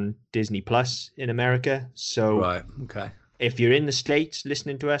is on Disney Plus in America. So right, okay. If you're in the States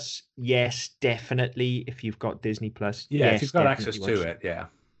listening to us, yes, definitely. If you've got Disney Plus, yeah, yes, if you've got access to it, yeah.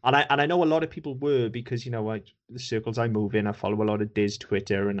 And I know a lot of people were, because the circles I move in, I follow a lot of Diz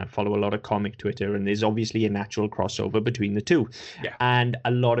Twitter and I follow a lot of comic Twitter, and there's obviously a natural crossover between the two. Yeah. And a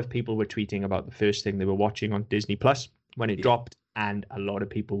lot of people were tweeting about the first thing they were watching on Disney Plus when it dropped, and a lot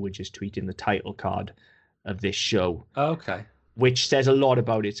of people were just tweeting the title card of this show. Okay. Which says a lot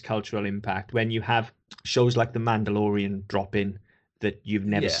about its cultural impact when you have shows like The Mandalorian drop in that you've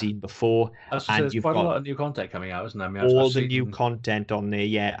never seen before, and you've got a lot of new content coming out, isn't there? I mean, all the new content on there,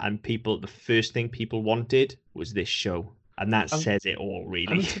 yeah. And the first thing people wanted was this show, and that says it all,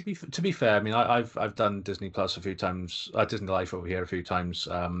 really. I mean, to be fair, I mean, I've done Disney Plus a few times, Disney Life over here a few times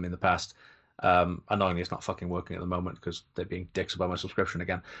in the past. Annoyingly, it's not fucking working at the moment because they're being dicks about my subscription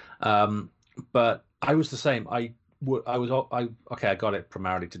again. But I was the same. I got it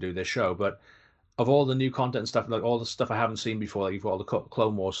primarily to do this show, but of all the new content and stuff, like all the stuff I haven't seen before, like you've got all the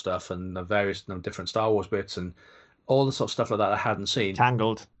Clone Wars stuff and the various different Star Wars bits and all the sort of stuff like that I hadn't seen.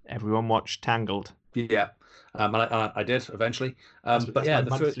 Tangled. Everyone watched Tangled. Yeah. And I did eventually. That's my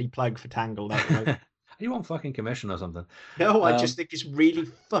monthly plug for Tangled. Are you on fucking commission or something? No, I just think it's really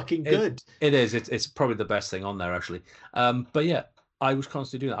fucking good. It is. It's probably the best thing on there, actually. But yeah, I was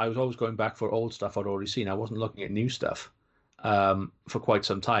constantly doing that. I was always going back for old stuff I'd already seen. I wasn't looking at new stuff for quite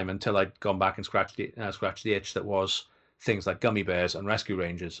some time until I'd gone back and scratched the itch that was things like Gummy Bears and Rescue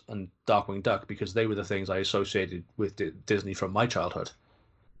Rangers and Darkwing Duck, because they were the things I associated with Disney from my childhood.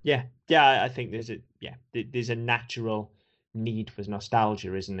 Yeah, I think there's a natural need for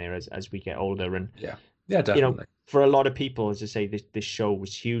nostalgia, isn't there, as we get older? And yeah, definitely. For a lot of people, as I say, this show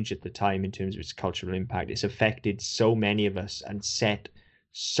was huge at the time in terms of its cultural impact. It's affected so many of us and set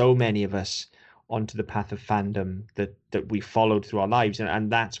so many of us onto the path of fandom that we followed through our lives,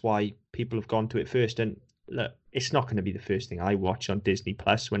 and that's why people have gone to it first. And look, it's not going to be the first thing I watch on Disney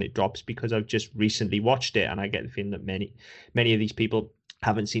Plus when it drops, because I've just recently watched it, and I get the feeling that many of these people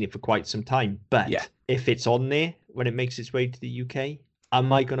haven't seen it for quite some time. But if it's on there when it makes its way to the UK,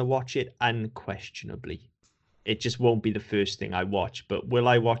 am I going to watch it? Unquestionably. It just won't be the first thing I watch, but will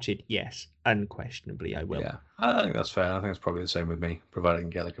I watch it? Yes, unquestionably I will. Yeah, I think that's fair. I think it's probably the same with me, provided I can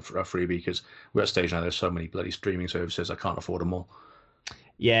get like a freebie, because we're at a stage now, there's so many bloody streaming services, I can't afford them all.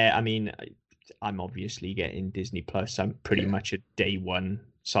 Yeah, I mean, I'm obviously getting Disney Plus. I'm pretty much a day one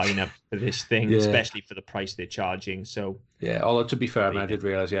sign up for this thing, especially for the price they're charging. So yeah, although to be fair, I mean, I did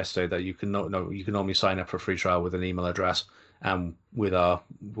realize yesterday that you can only sign up for a free trial with an email address. And with our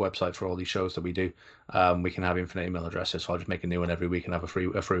website for all these shows that we do, we can have infinite email addresses. So I'll just make a new one every week and have a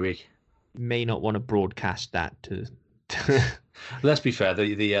free week. May not want to broadcast that to. Let's be fair.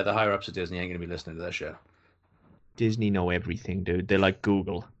 The higher ups at Disney ain't going to be listening to that show. Disney know everything, dude. They're like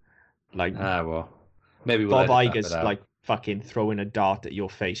Google. Like well, maybe Bob Iger's like fucking throwing a dart at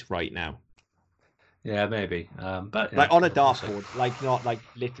your face right now. Yeah, maybe. But like on a dartboard, like not like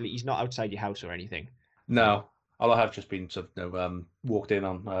literally. He's not outside your house or anything. No. All I have just been sort of walked in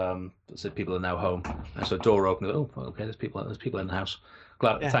on said people are now home, and so door opened. Oh, okay, there's people in the house.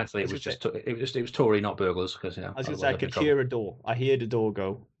 Thankfully, it was Tory, not burglars, because I was going to say I could hear a door. I hear the door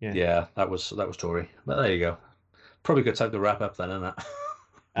go. Yeah, that was Tory. But there you go. Probably good time to wrap up then, isn't it?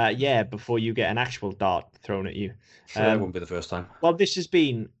 Yeah, before you get an actual dart thrown at you. That won't be the first time. Well, this has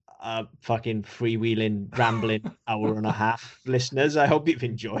been a fucking freewheeling, rambling hour and a half, listeners. I hope you've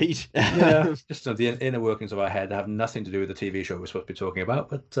enjoyed. Yeah, just the inner workings of our head that have nothing to do with the TV show we're supposed to be talking about.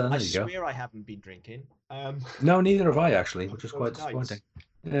 But there you go. I swear I haven't been drinking. No, neither have I, actually, which is quite disappointing.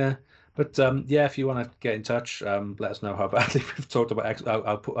 Yeah. But if you want to get in touch, let us know how badly we've talked about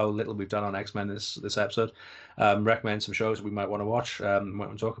how little we've done on X-Men this episode. Recommend some shows we might want to watch, might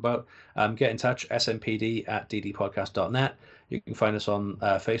want to talk about. Get in touch, smpd@ddpodcast.net. You can find us on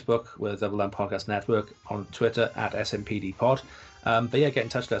Facebook with Double Down Podcast Network, on Twitter @smpdpod. But get in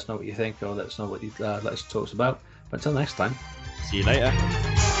touch, let us know what you think, or let us know what you'd like to talk about. But until next time, see you later.